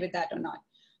 you're okay with that or not.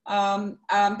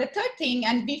 The third thing,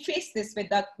 and we faced this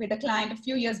with a client a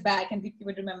few years back, and you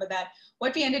would remember that,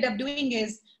 what we ended up doing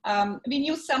is we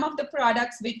knew some of the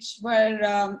products which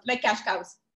were like cash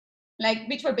cows,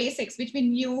 which were basics, which we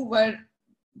knew were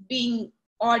being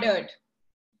ordered.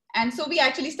 And so we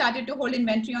actually started to hold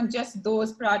inventory on just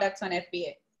those products on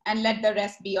FBA and let the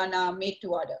rest be on a made to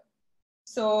order.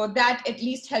 So that at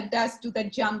least helped us do the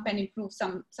jump and improve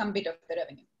some bit of the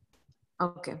revenue.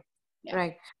 Okay. Yeah.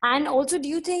 Right. And also, do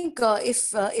you think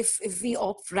if we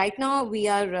opt, right now we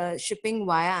are shipping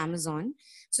via Amazon.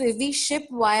 So if we ship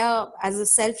as a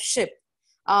self-ship,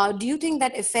 do you think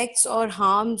that affects or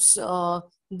harms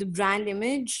the brand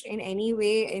image in any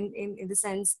way, in the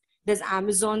sense, does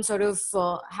Amazon sort of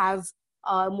have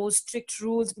more strict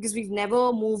rules? Because we've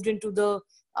never moved into the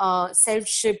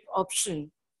self-ship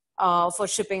option for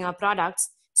shipping our products.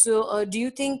 So do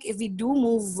you think if we do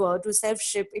move to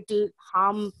self-ship, it will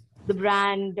harm the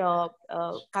brand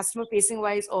customer facing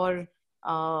wise, or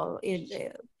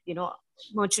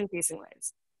merchant facing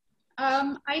wise?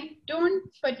 I don't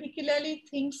particularly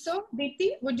think so.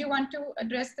 Deepti, would you want to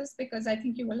address this? Because I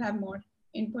think you will have more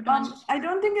input on it. I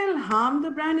don't think it'll harm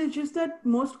the brand. It's just that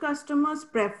most customers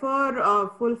prefer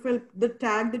fulfill the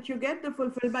tag that you get, the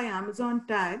fulfilled by Amazon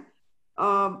tag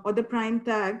or the Prime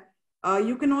tag.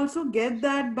 You can also get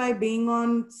that by being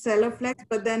on Seller Flex,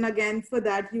 but then again, for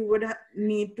that you would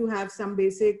need to have some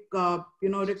basic,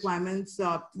 requirements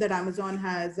that Amazon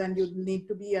has, and you need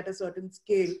to be at a certain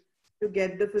scale to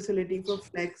get the facility for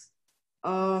Flex.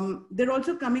 They're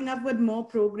also coming up with more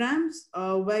programs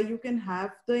where you can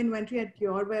have the inventory at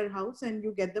your warehouse and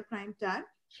you get the Prime tag.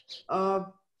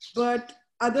 But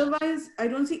otherwise, I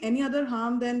don't see any other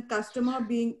harm than customer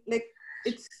being like,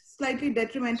 it's slightly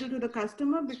detrimental to the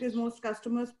customer because most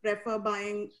customers prefer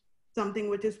buying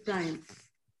something which is Prime.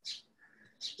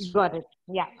 Got it.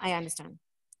 Yeah, I understand.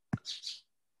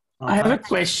 I have a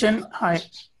question. Hi,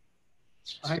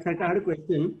 Sarika, I had a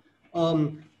question.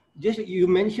 Just you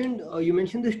mentioned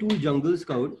this tool Jungle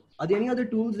Scout. Are there any other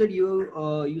tools that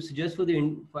you suggest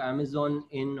for Amazon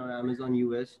in or Amazon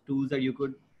US tools that you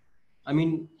could, I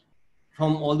mean,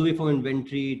 from all the way from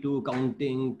inventory to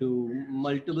accounting to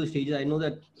multiple stages? I know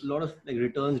that a lot of like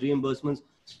returns, reimbursements,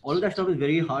 all of that stuff is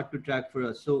very hard to track for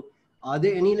us. So are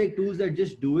there any like tools that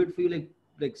just do it for you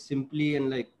like simply and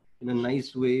like in a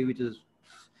nice way, which is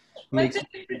well,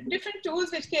 different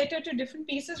tools which cater to different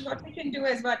pieces. What we can do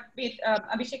is what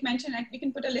Abhishek mentioned, like we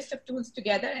can put a list of tools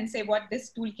together and say what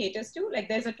this tool caters to. Like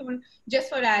there's a tool just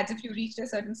for ads if you reach a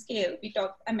certain scale.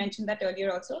 I mentioned that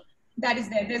earlier also. That is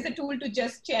there. There's a tool to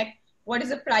just check what is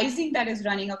the pricing that is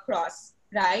running across,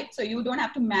 right? So you don't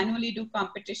have to manually do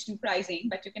competition pricing,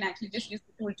 but you can actually just use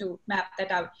the tool to map that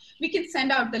out. We can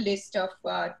send out the list of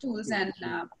tools and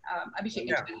Abhishek.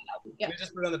 Yeah. We'll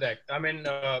just put it on the deck. I mean,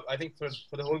 I think for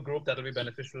the whole group, that'll be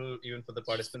beneficial even for the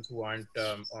participants who aren't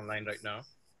online right now.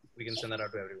 We can send that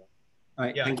out to everyone. All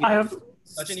right, yeah. thank you.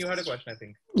 Sachin, you had a question, I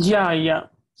think. Yeah.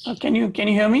 Can you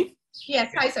hear me?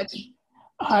 Yes. Hi, Sachin.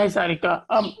 Hi, Sarika.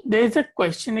 There is a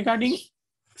question regarding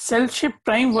self-ship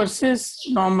Prime versus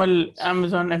normal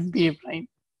Amazon FBA Prime.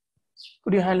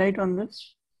 Could you highlight on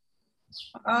this?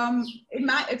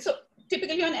 So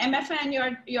typically on MFN,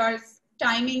 your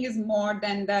timing is more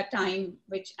than the time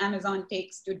which Amazon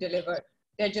takes to deliver.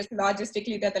 They're just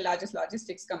logistically, they're the largest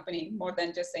logistics company, more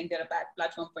than just saying they're a bad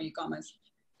platform for e-commerce.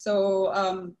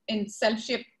 So in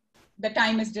self-ship, the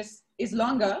time is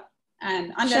longer.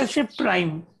 And self-ship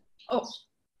Prime. Oh,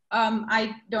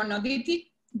 I don't know.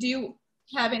 Deepti, do you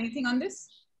have anything on this?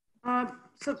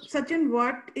 So Sachin,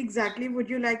 what exactly would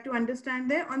you like to understand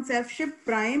there? On self-ship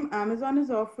Prime, Amazon is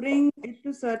offering it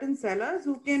to certain sellers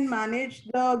who can manage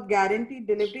the guaranteed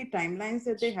delivery timelines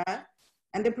that they have,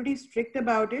 and they're pretty strict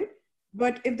about it.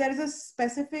 But if there is a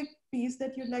specific piece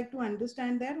that you'd like to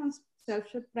understand there on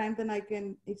self-ship Prime, then I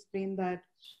can explain that.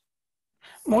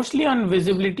 Mostly on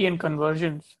visibility and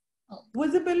conversions.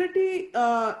 Visibility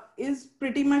is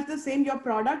pretty much the same. Your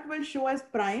product will show as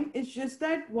Prime. It's just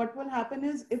that what will happen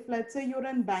is if, let's say, you're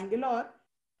in Bangalore,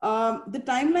 the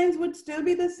timelines would still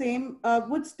be the same,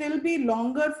 would still be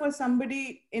longer for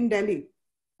somebody in Delhi,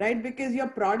 right? Because your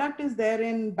product is there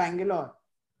in Bangalore.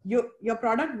 Your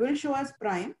product will show as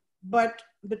Prime, but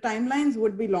the timelines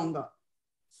would be longer.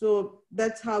 So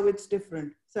that's how it's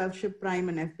different, self-ship Prime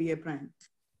and FBA Prime.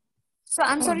 So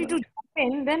I'm sorry to jump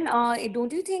in. Then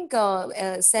don't you think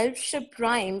self-ship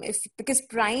Prime, because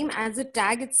Prime as a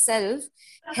tag itself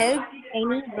helps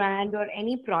any brand or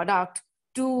any product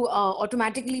to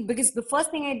automatically, because the first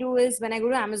thing I do is when I go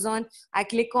to Amazon, I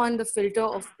click on the filter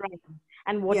of Prime,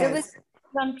 and whatever is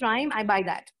on Prime, I buy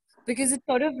that, because it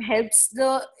sort of helps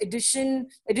the additional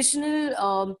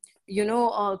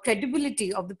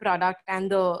credibility of the product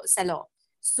and the seller.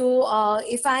 So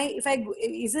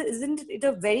isn't it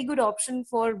a very good option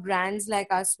for brands like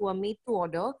us who are made to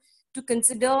order to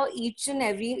consider each and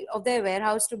every of their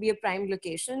warehouse to be a Prime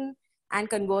location and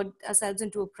convert ourselves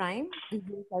into a Prime?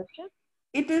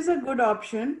 It is a good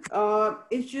option.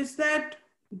 It's just that,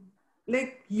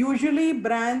 like, usually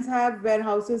brands have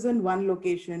warehouses in one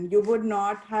location. You would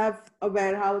not have a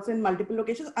warehouse in multiple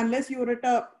locations unless you're at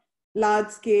a large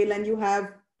scale and you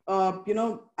have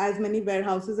as many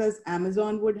warehouses as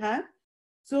Amazon would have.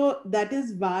 So that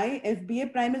is why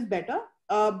FBA Prime is better.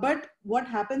 But what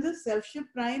happens is self-ship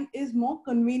Prime is more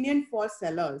convenient for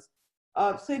sellers.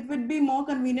 So it would be more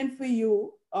convenient for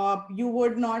you. You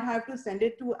would not have to send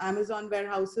it to Amazon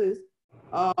warehouses,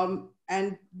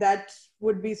 and that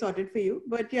would be sorted for you.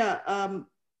 But yeah.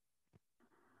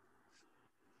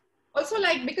 Also, also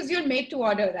like, because you're made to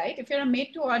order, right? If you're a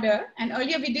made to order, and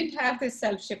earlier we didn't have this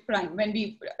self-ship Prime when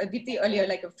we did the earlier,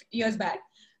 like a few years back.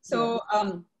 So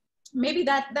maybe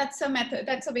that's a method,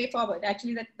 that's a way forward.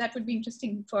 Actually, that would be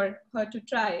interesting for her to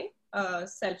try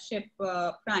self-ship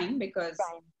Prime because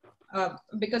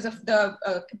of the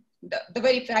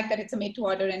very fact that it's a made to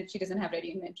order and she doesn't have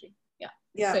ready inventory.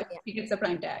 Yeah. So she gets a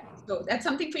Prime tag. So that's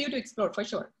something for you to explore for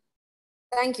sure.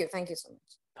 Thank you. Thank you so much.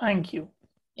 Thank you.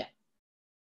 Yeah.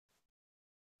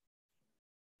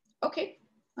 Okay.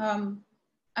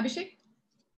 Abhishek?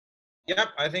 Yep,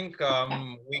 I think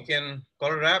we can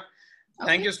call it a wrap. Okay.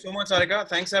 Thank you so much, Sarika.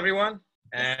 Thanks, everyone.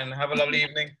 And have a lovely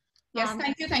evening. Yes,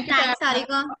 thank you. Thank you. Thanks,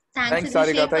 Sarika. Thanks,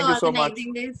 Sarika. Thank you so much.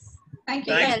 This. Thank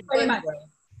you. Thank you very much.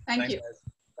 Thank you.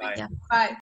 Bye. Yeah. Bye.